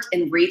 I worked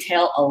in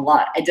retail a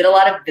lot. I did a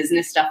lot of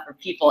business stuff for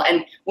people.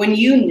 And when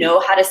you know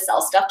how to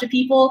sell stuff to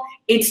people,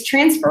 it's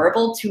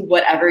transferable to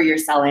whatever you're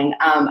selling.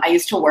 I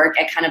used to work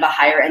at kind of a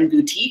higher end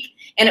boutique,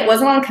 and it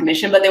wasn't on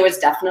commission, but there was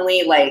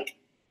definitely like,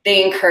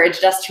 they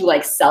encouraged us to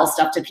like sell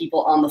stuff to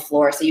people on the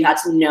floor. So you had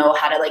to know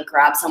how to like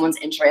grab someone's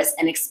interest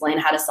and explain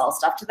how to sell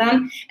stuff to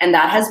them. And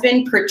that has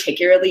been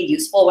particularly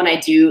useful when I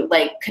do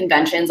like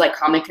conventions, like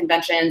comic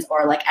conventions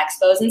or like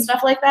expos and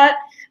stuff like that.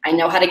 I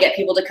know how to get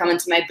people to come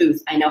into my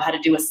booth. I know how to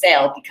do a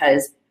sale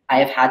because I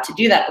have had to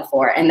do that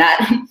before. And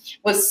that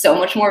was so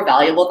much more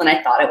valuable than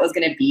I thought it was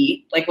gonna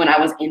be like when I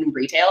was in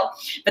retail.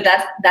 But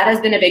that has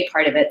been a big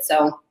part of it.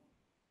 So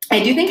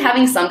I do think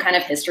having some kind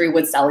of history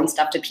with selling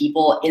stuff to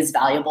people is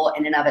valuable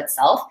in and of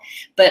itself,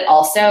 but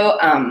also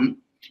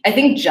I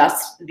think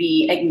just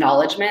the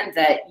acknowledgement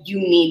that you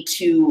need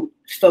to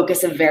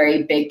focus a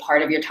very big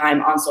part of your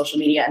time on social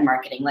media and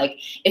marketing. Like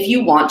if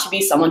you want to be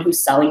someone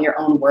who's selling your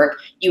own work,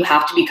 you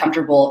have to be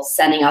comfortable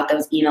sending out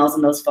those emails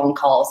and those phone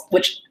calls,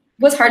 which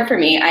was hard for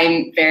me.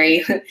 I'm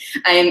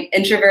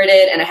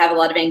introverted and I have a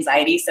lot of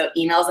anxiety. So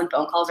emails and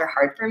phone calls are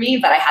hard for me,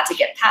 but I had to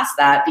get past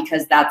that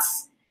because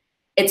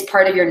it's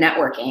part of your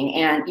networking,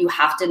 and you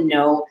have to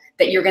know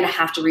that you're going to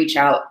have to reach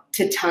out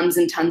to tons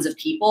and tons of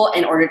people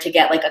in order to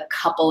get like a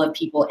couple of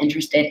people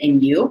interested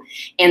in you.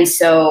 And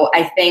so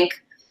I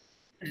think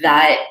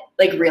that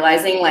like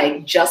realizing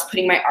like just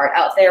putting my art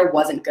out there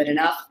wasn't good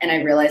enough. And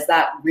I realized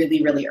that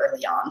really, really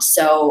early on.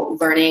 So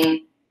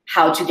learning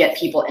how to get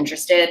people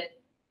interested,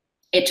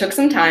 it took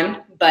some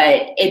time,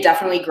 but it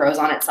definitely grows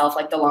on itself.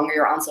 Like the longer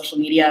you're on social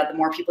media, the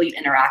more people you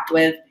interact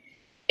with,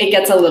 it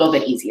gets a little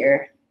bit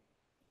easier.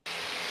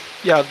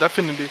 Yeah,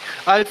 definitely.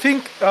 I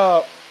think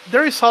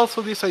there is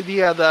also this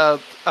idea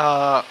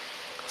that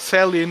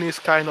selling is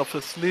kind of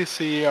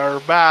sleazy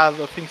or bad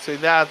or things like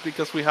that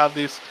because we have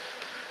this,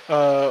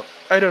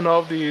 I don't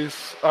know,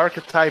 this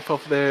archetype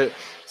of the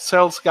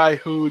sales guy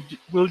who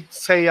will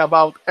say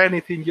about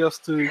anything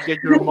just to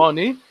get your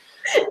money.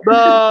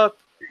 But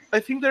I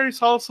think there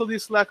is also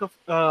this lack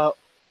of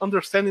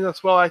understanding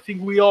as well. I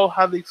think we all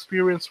have the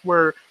experience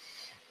where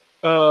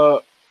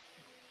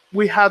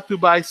we had to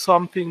buy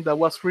something that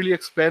was really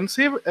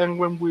expensive, and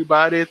when we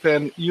bought it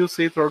and used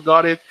it or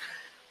got it,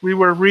 we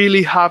were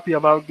really happy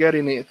about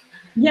getting it.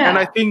 Yeah. And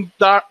I think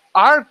that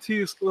art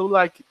is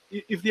like,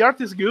 if the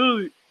art is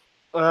good,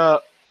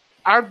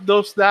 art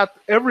does that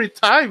every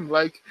time.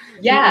 Like,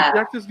 yeah, if the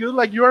art is good,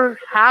 like you're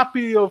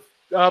happy of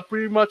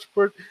pretty much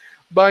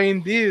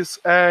buying this,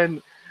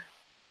 and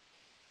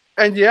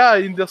yeah,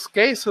 in those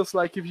cases,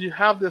 like if you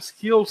have the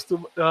skills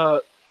to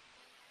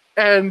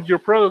and your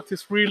product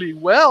is really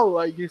well,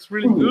 like it's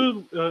really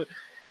good,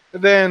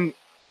 then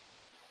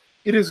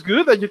it is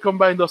good that you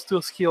combine those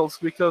two skills,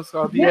 because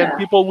at the end,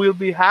 people will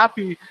be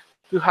happy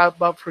to have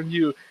that from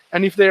you.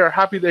 And if they are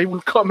happy, they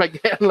will come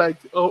again, like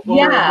over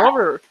and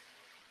over.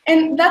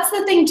 And that's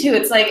the thing too.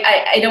 It's like,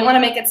 I don't want to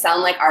make it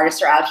sound like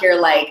artists are out here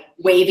like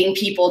waving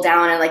people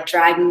down and like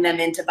dragging them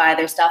in to buy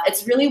their stuff.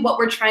 It's really what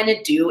we're trying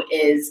to do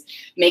is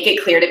make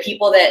it clear to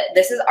people that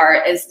this is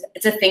art,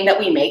 it's a thing that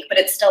we make, but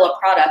it's still a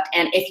product.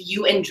 And if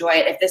you enjoy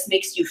it, if this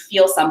makes you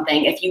feel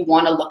something, if you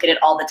want to look at it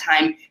all the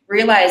time,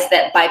 realize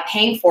that by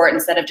paying for it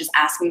instead of just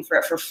asking for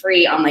it for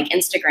free on like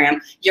Instagram,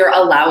 you're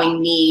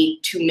allowing me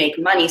to make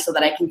money so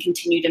that I can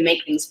continue to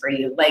make things for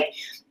you. Like,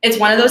 it's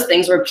one of those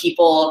things where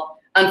people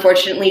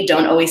unfortunately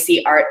don't always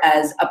see art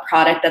as a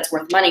product that's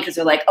worth money, because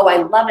they're like, oh,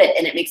 I love it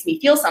and it makes me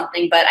feel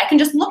something, but I can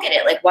just look at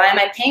it. Like, why am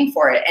I paying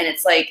for it? And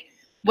it's like,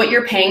 what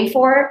you're paying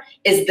for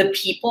is the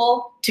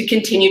people to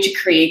continue to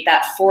create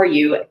that for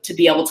you to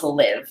be able to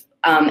live.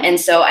 And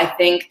so I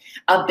think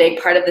a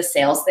big part of the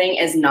sales thing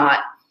is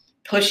not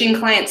pushing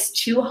clients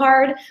too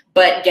hard,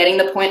 but getting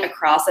the point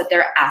across that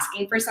they're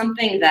asking for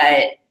something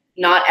that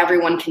not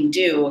everyone can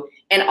do.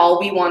 And all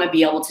we want to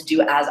be able to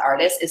do as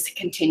artists is to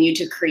continue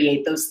to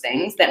create those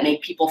things that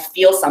make people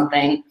feel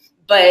something.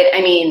 But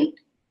I mean,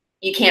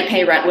 you can't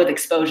pay rent with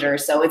exposure,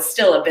 so it's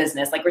still a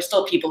business. Like, we're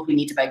still people who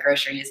need to buy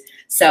groceries.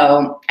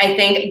 So I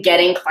think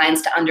getting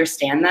clients to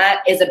understand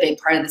that is a big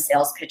part of the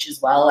sales pitch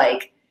as well.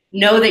 Like,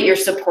 know that you're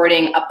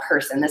supporting a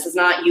person. This is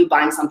not you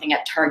buying something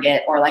at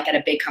Target or like at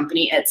a big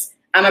company. It's,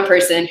 I'm a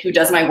person who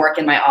does my work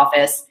in my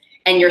office,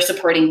 and you're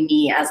supporting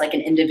me as like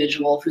an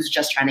individual who's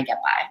just trying to get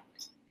by.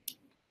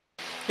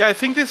 Yeah, I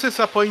think this is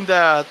a point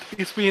that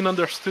is being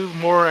understood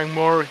more and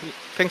more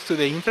thanks to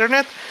the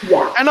internet.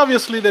 Yeah. And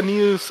obviously the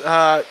news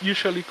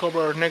usually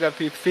cover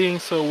negative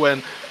things.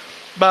 So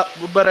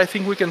but I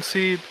think we can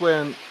see it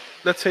when,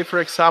 let's say, for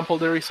example,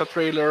 there is a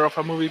trailer of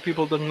a movie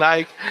people don't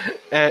like,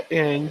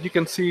 and you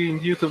can see in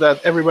YouTube that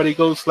everybody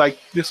goes like,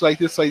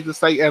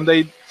 and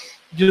they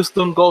just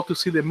don't go to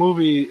see the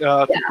movie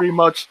to pretty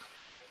much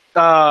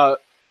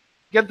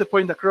get the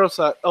point across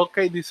that,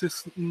 okay, this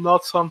is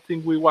not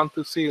something we want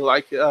to see.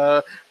 Like,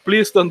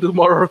 please don't do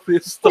more of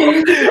this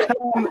stuff.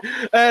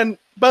 And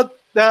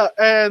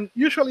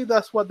usually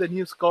that's what the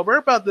news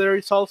cover. But there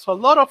is also a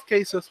lot of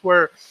cases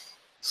where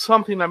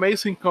something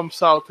amazing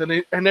comes out,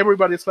 and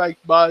everybody's like,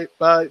 bye,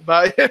 bye,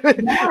 bye,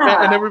 and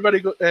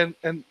everybody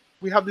and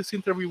we have this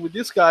interview with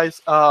these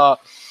guys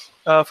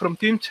from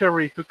Team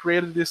Cherry, who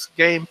created this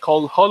game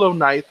called Hollow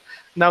Knight.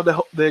 Now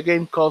the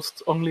game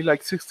costs only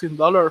like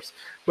 $16,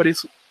 but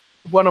it's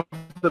one of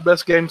the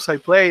best games I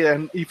play.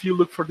 And if you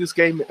look for this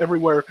game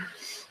everywhere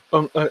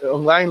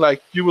online,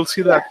 like, you will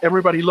see that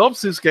everybody loves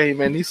this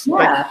game, and it's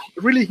like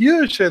really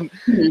huge. And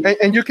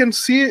you can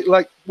see,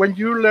 like, when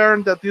you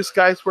learn that these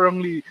guys were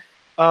only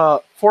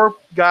 4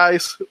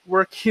 guys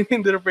working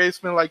in their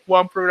basement, like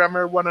 1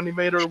 programmer, 1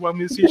 animator, 1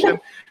 musician,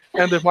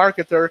 and the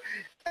marketer,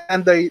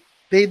 and they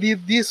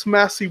did this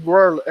massive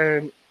world.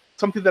 And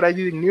something that I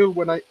didn't know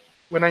when I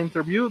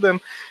interviewed them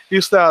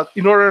is that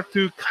in order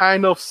to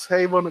kind of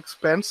save on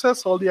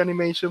expenses, all the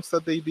animations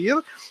that they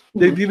did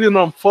it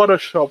on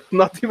Photoshop,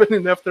 not even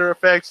in After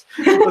Effects,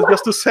 but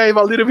just to save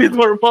a little bit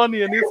more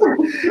money. And it's like,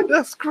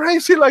 that's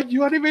crazy. Like,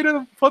 you animated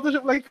on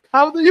Photoshop. Like,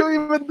 how do you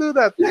even do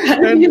that?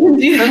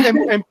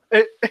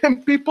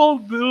 And people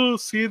do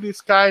see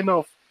this kind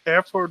of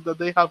effort that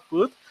they have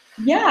put.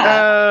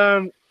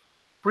 And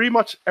pretty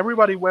much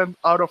everybody went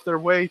out of their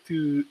way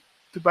to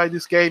buy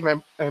this game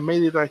and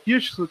made it a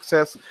huge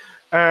success.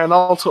 And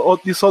also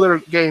this other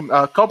game,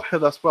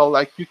 Cuphead, as well.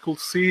 Like, you could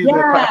see the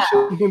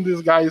passion in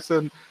these guys,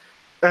 and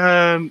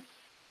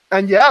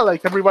yeah,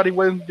 like, everybody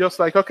went just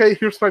like, okay,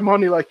 here's my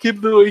money. Like,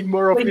 keep doing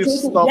more of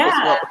this stuff as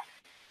well.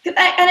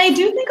 And I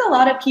do think a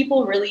lot of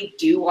people really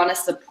do want to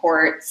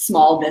support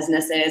small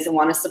businesses and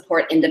want to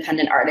support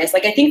independent artists.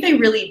 Like, I think they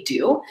really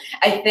do.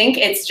 I think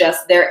it's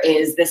just there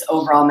is this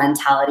overall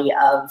mentality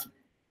of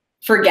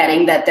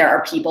forgetting that there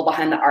are people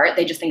behind the art.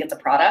 They just think it's a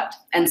product.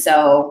 And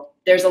so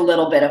there's a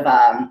little bit of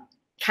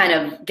kind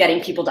of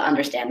getting people to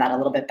understand that a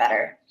little bit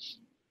better.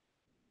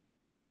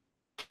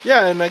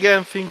 Yeah, and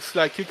again, things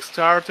like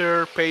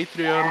Kickstarter,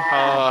 Patreon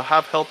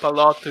have helped a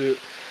lot to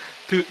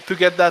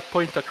get that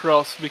point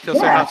across, because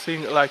I have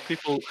seen, like,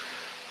 people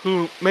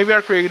who maybe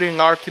are creating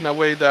art in a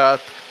way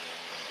that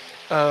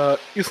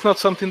it's not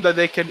something that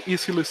they can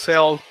easily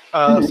sell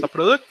as a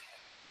product,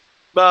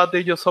 but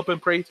they just open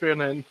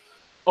Patreon and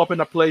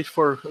open a place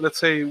for, let's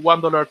say, $1,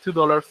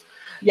 $2.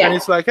 And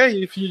it's like,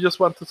 hey, if you just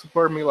want to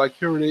support me, like,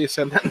 here it is.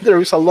 And there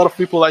is a lot of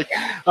people, like,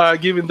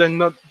 giving them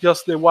not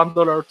just the $1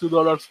 or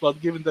 $2,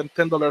 but giving them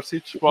 $10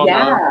 each month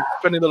or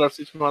 $20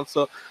 each month.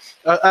 So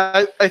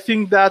I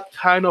think that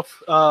kind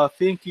of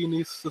thinking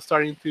is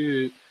starting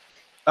to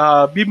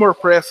be more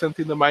present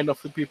in the mind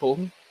of the people.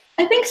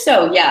 I think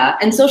so, yeah.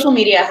 And social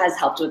media has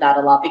helped with that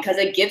a lot, because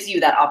it gives you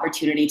that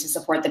opportunity to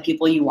support the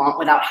people you want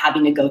without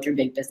having to go through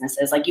big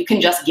businesses. Like, you can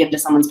just give to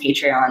someone's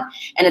Patreon,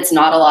 and it's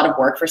not a lot of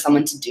work for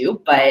someone to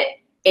do, but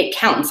it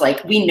counts.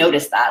 Like, we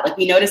notice that. Like,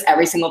 we notice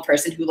every single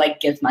person who, like,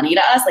 gives money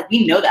to us. Like,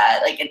 we know that.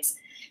 Like, it's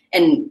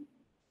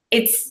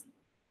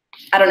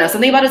I don't know,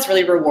 something about it's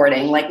really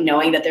rewarding, like,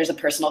 knowing that there's a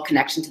personal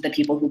connection to the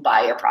people who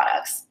buy your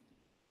products.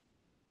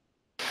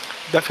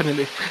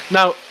 Definitely.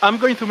 Now, I'm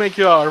going to make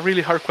you a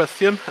really hard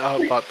question,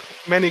 but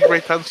many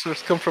great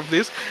answers come from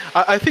this.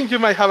 I think you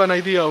might have an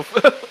idea of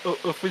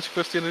which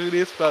question it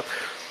is, but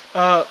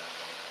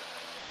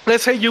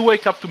let's say you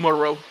wake up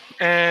tomorrow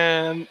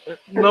and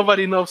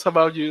nobody knows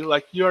about you.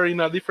 Like, you're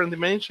in a different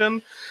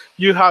dimension.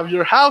 You have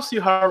your house,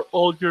 you have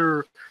all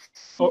your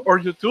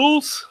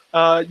tools,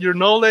 your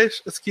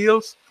knowledge,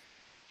 skills,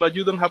 but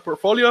you don't have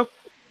portfolio.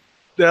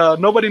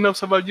 Nobody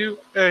knows about you,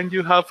 and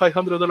you have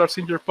 $500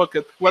 in your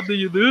pocket. What do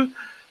you do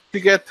to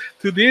get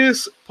to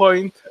this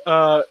point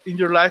in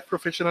your life,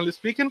 professionally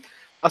speaking,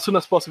 as soon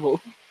as possible?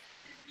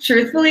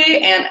 Truthfully,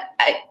 and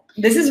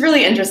this is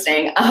really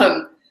interesting.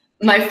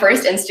 My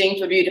first instinct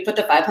would be to put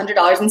the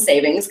 $500 in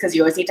savings, because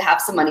you always need to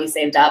have some money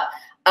saved up.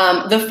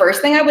 The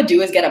first thing I would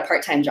do is get a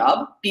part-time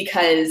job,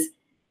 because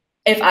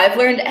if I've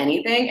learned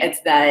anything,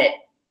 it's that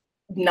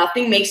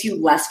nothing makes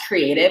you less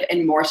creative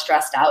and more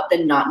stressed out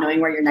than not knowing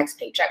where your next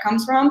paycheck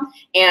comes from.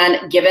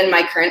 And given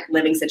my current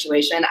living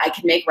situation, I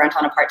can make rent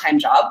on a part-time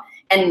job,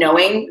 and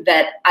knowing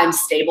that I'm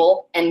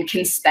stable and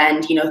can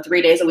spend,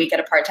 3 days a week at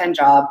a part-time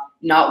job,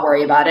 not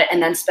worry about it,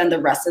 and then spend the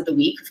rest of the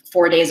week,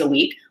 4 days a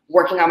week,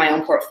 working on my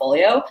own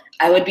portfolio,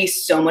 I would be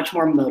so much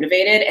more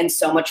motivated and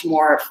so much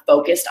more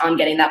focused on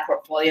getting that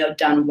portfolio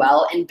done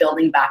well and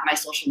building back my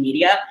social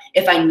media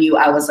if I knew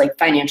I was, like,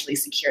 financially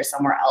secure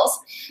somewhere else.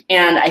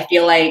 And I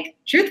feel like,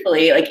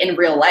 truthfully, like, in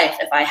real life,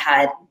 if I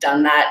had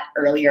done that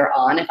earlier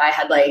on, if I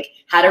had, like,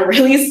 had a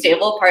really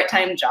stable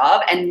part-time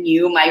job and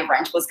knew my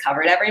rent was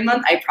covered every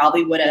month, I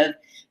probably would have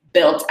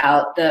built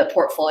out the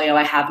portfolio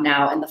I have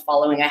now and the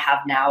following I have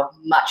now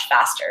much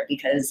faster.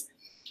 Because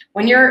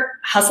when you're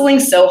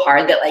hustling so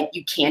hard that, like,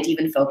 you can't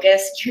even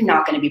focus, you're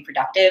not going to be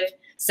productive.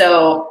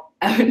 So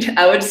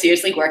I would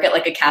seriously work at,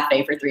 like, a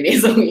cafe for 3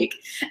 days a week,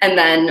 and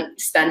then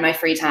spend my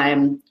free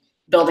time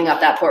building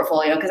up that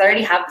portfolio because I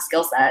already have the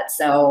skill set.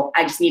 So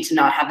I just need to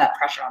not have that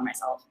pressure on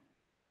myself.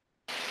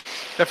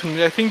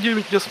 Definitely. I think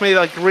you just made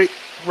a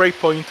great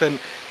point, and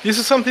this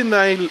is something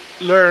that I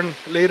learned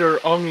later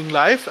on in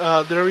life.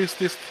 There is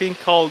this thing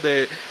called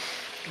the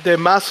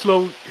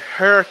Maslow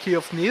hierarchy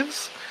of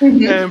needs,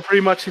 and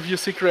pretty much if you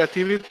see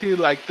creativity,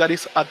 like that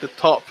is at the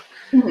top,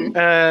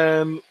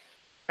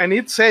 and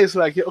it says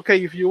like,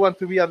 okay, if you want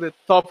to be at the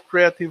top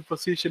creative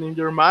position in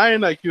your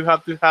mind, like you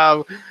have to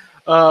have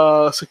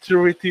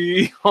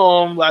security,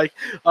 home, like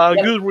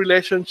good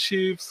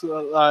relationships,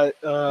 your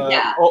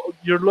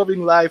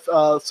loving life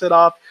set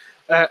up,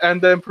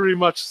 and then pretty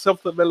much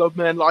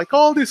self-development, like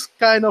all this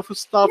kind of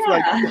stuff,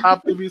 like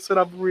have to be set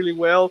up really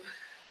well.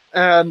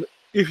 And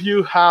if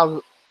you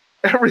have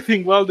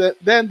everything well,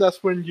 then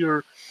that's when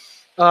your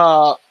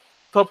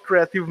top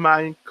creative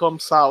mind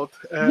comes out.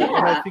 And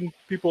I think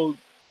people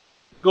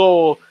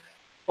go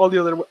all the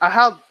other way.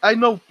 I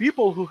know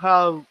people who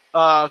have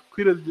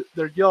quitted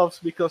their jobs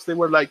because they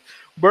were like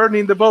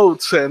burning the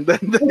boats, and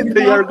then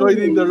they are going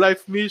in their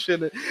life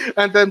mission,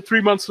 and then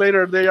 3 months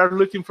later they are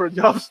looking for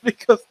jobs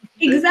because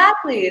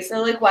exactly.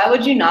 So like, why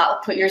would you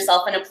not put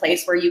yourself in a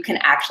place where you can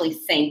actually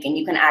think and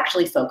you can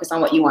actually focus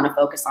on what you want to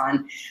focus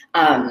on?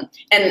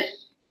 And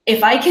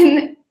if I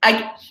can,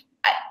 I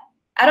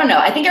don't know.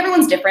 I think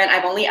everyone's different.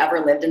 I've only ever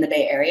lived in the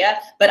Bay Area,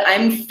 but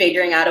I'm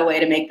figuring out a way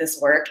to make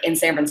this work in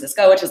San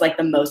Francisco, which is like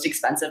the most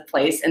expensive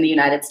place in the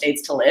United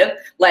States to live.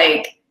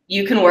 Like,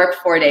 you can work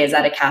 4 days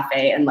at a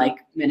cafe in like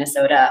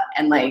Minnesota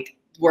and like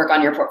work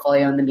on your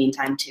portfolio in the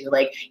meantime too.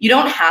 Like, you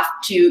don't have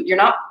to, you're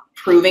not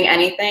proving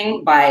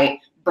anything by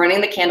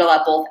burning the candle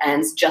at both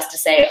ends just to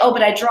say, oh,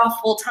 but I draw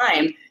full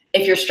time.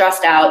 If you're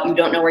stressed out, you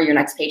don't know where your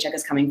next paycheck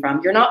is coming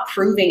from, you're not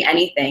proving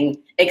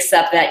anything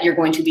except that you're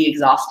going to be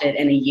exhausted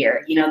in a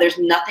year. You know, there's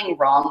nothing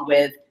wrong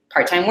with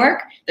part-time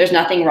work. There's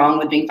nothing wrong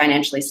with being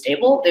financially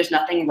stable. There's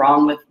nothing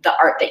wrong with the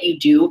art that you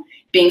do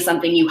being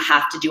something you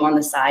have to do on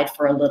the side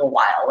for a little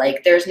while.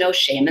 Like, there's no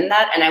shame in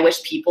that. And I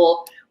wish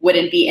people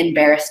wouldn't be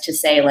embarrassed to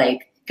say,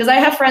 like, because I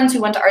have friends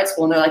who went to art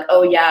school and they're like,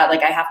 oh yeah,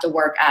 like I have to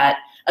work at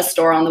a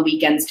store on the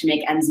weekends to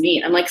make ends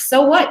meet. I'm like,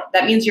 so what?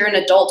 That means you're an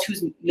adult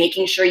who's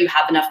making sure you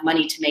have enough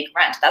money to make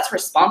rent. That's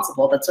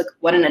responsible. That's like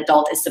what an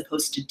adult is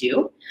supposed to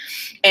do.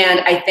 And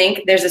I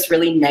think there's this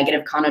really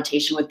negative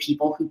connotation with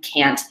people who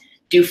can't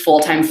do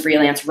full-time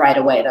freelance right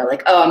away. They're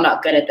like, oh, I'm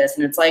not good at this.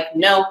 And it's like,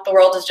 no, the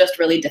world is just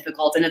really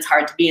difficult and it's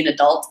hard to be an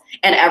adult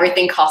and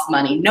everything costs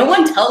money. No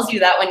one tells you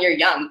that when you're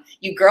young.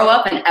 You grow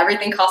up and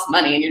everything costs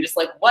money and you're just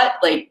like, what?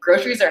 Like,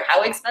 groceries are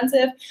how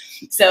expensive?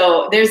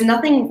 So there's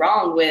nothing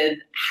wrong with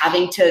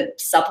having to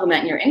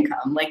supplement your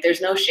income. Like,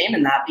 there's no shame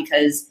in that,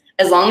 because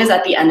as long as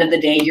at the end of the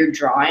day you're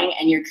drawing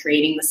and you're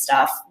creating the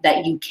stuff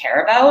that you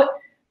care about,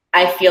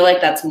 I feel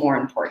like that's more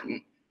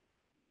important.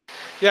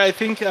 Yeah, I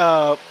think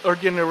our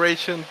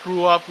generation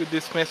grew up with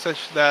this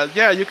message that,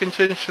 yeah, you can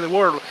change the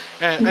world,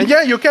 and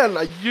yeah, you can,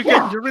 you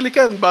really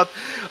can. But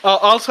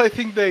also, I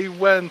think they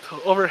went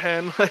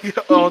overhand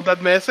on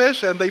that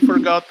message, and they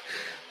forgot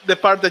the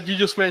part that you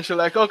just mentioned.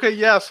 Like, okay,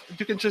 yes,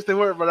 you can change the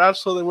world, but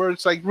also the world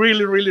is like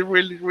really, really,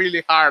 really,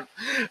 really hard,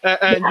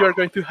 and you're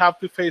going to have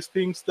to face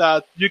things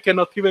that you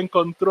cannot even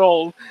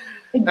control,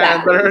 and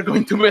that are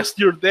going to mess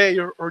your day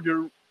or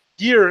your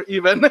year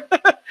even.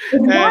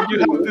 And you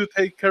have to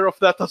take care of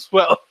that as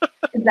well.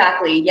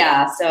 Exactly.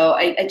 Yeah. So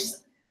I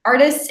just,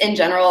 artists in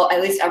general,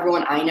 at least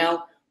everyone I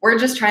know, we're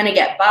just trying to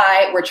get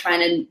by. We're trying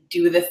to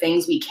do the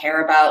things we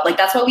care about. Like,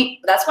 that's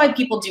why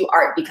people do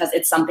art, because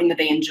it's something that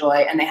they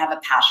enjoy and they have a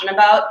passion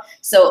about.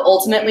 So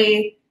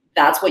ultimately,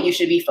 that's what you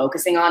should be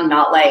focusing on,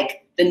 not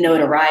like the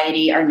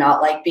notoriety, or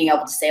not like being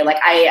able to say like,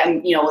 I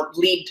am, you know,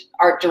 lead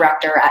art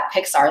director at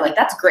Pixar. Like,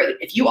 that's great.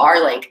 If you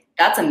are, like,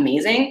 that's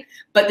amazing,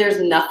 but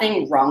there's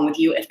nothing wrong with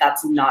you if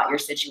that's not your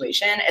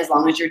situation, as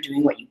long as you're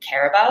doing what you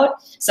care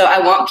about. So I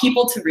want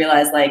people to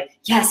realize, like,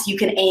 yes, you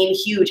can aim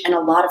huge and a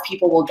lot of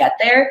people will get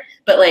there,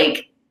 but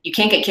like, you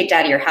can't get kicked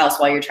out of your house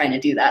while you're trying to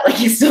do that. Like,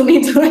 you still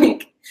need to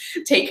like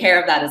take care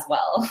of that as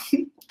well.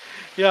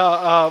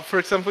 Yeah, for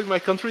example, in my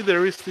country,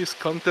 there is this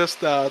contest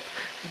that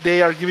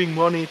they are giving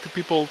money to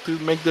people to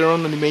make their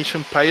own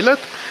animation pilot,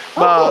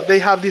 but they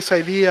have this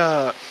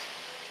idea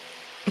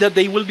that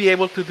they will be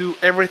able to do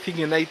everything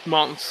in 8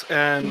 months,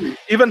 and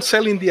even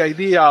selling the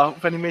idea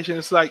of animation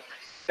is like,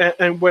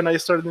 and when I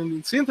started in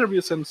these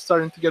interviews and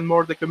starting to get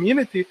more the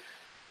community,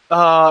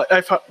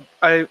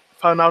 I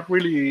found out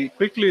really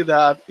quickly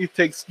that it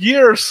takes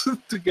years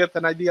to get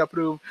an idea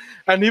approved.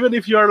 And even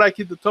if you are like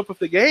at the top of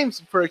the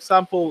games, for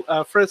example,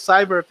 Fred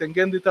Seibert and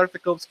Gendy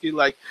Tartakovsky,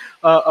 like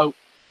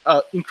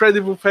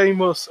incredible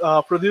famous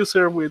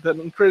producer with an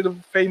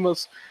incredible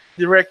famous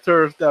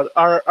director that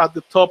are at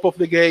the top of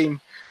the game,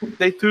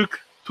 they took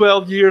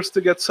 12 years to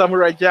get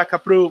Samurai Jack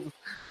approved.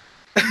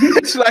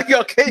 It's like,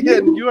 okay,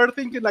 and you are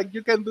thinking like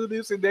you can do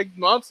this in 8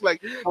 months?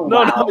 Like,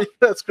 no,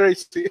 that's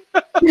crazy.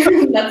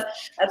 that's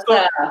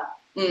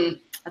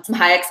some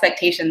high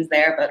expectations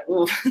there, but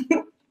ooh.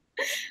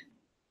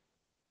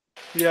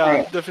 Yeah,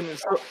 right. Definitely.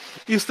 So,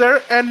 is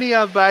there any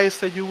advice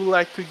that you would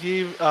like to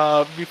give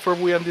before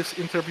we end this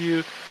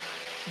interview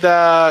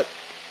that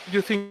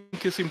you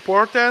think is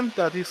important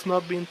that is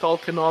not being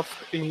talked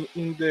enough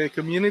in the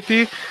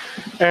community,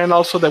 and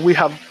also that we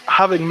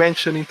haven't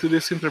mentioned into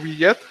this interview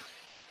yet?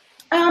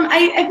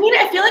 I mean,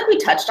 I feel like we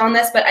touched on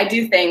this, but I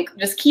do think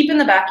just keep in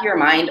the back of your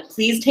mind,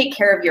 please take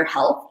care of your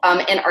health.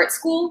 In art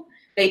school,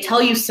 they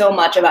tell you so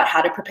much about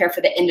how to prepare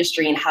for the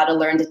industry and how to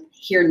learn to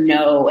hear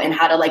no and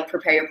how to like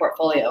prepare your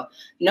portfolio.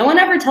 No one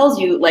ever tells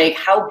you like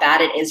how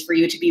bad it is for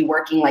you to be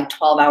working like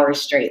 12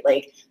 hours straight.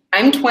 Like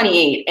I'm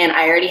 28 and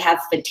I already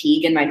have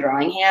fatigue in my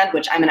drawing hand,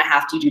 which I'm gonna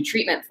have to do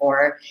treatment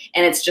for.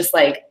 And it's just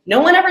like, no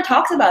one ever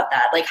talks about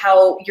that, like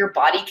how your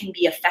body can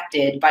be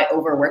affected by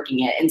overworking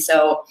it. And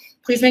so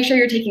please make sure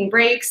you're taking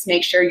breaks,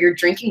 make sure you're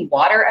drinking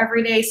water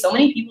every day. So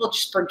many people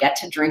just forget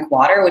to drink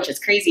water, which is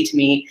crazy to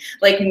me.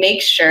 Like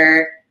make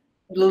sure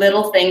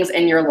little things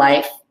in your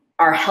life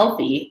are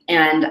healthy.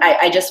 And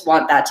I just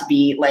want that to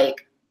be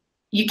like,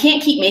 you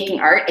can't keep making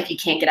art if you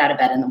can't get out of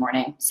bed in the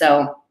morning.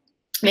 So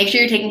make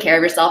sure you're taking care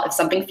of yourself. If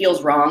something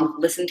feels wrong,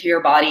 listen to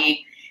your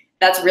body.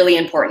 That's really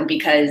important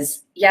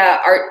because, yeah,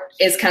 art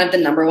is kind of the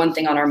 #1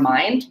 thing on our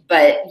mind,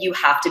 but you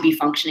have to be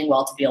functioning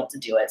well to be able to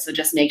do it. So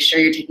just make sure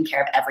you're taking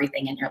care of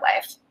everything in your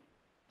life.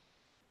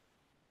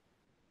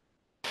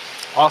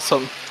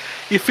 Awesome.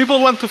 If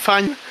people want to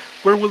find you,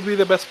 where will be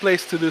the best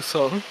place to do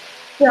so?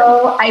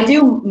 So I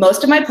do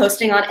most of my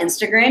posting on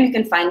Instagram. You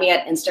can find me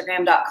at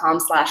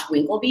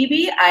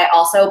instagram.com/Winklebeebee. I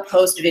also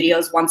post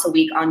videos once a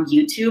week on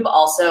YouTube,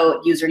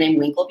 also username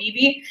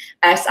Winklebeebee.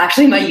 That's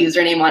actually my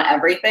username on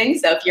everything.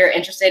 So if you're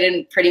interested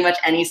in pretty much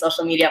any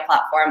social media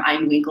platform,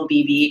 I'm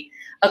Winklebeebee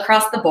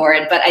across the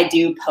board, but I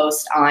do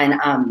post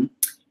on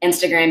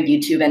Instagram,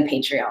 YouTube, and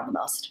Patreon the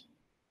most.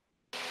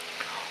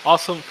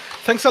 Awesome.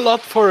 Thanks a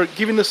lot for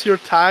giving us your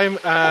time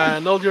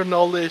and all your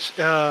knowledge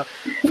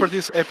for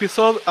this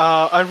episode.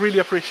 I really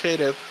appreciate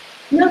it.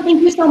 No,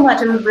 thank you so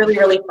much. It was really,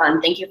 really fun.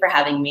 Thank you for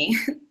having me.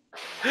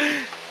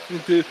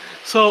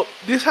 So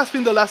this has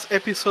been the last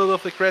episode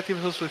of the Creative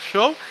Hustle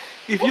Show.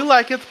 If you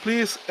like it,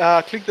 please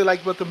click the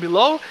like button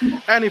below.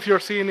 And if you're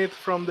seeing it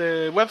from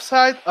the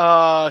website,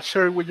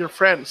 share it with your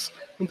friends.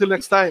 Until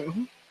next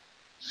time.